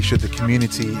definitely should. The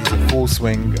community is in full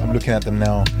swing. I'm looking at them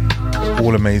now.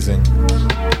 All amazing.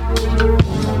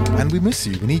 And we miss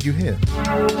you. We need you here.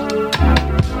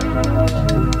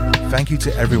 Thank you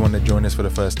to everyone that joined us for the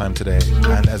first time today.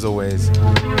 And as always,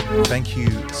 thank you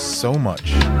so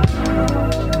much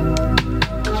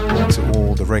to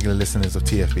all the regular listeners of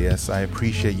TFBS. I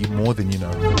appreciate you more than you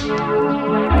know.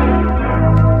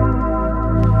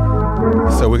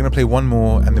 So we're going to play one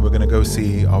more and then we're going to go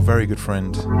see our very good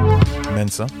friend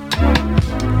Mensa.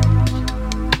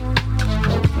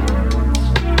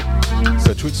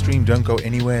 So Twitch stream, don't go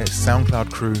anywhere.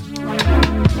 SoundCloud crew.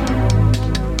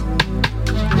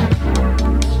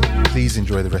 Please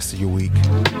enjoy the rest of your week.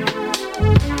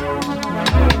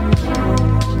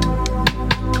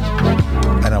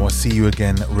 And I will see you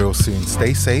again real soon.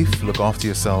 Stay safe, look after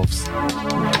yourselves.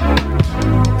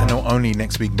 And not only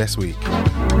next week, best week,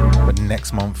 but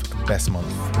next month, best month.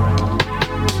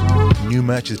 New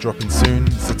merch is dropping soon.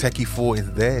 Sateki 4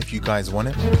 is there if you guys want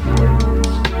it.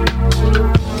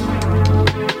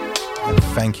 And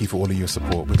thank you for all of your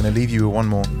support. We're going to leave you with one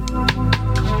more.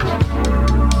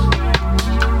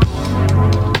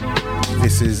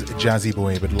 This is Jazzy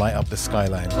Boy with Light Up the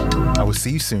Skyline. I will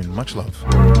see you soon. Much love.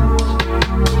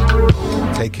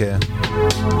 Take care.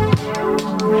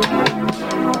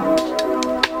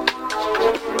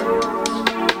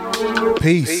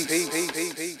 Peace.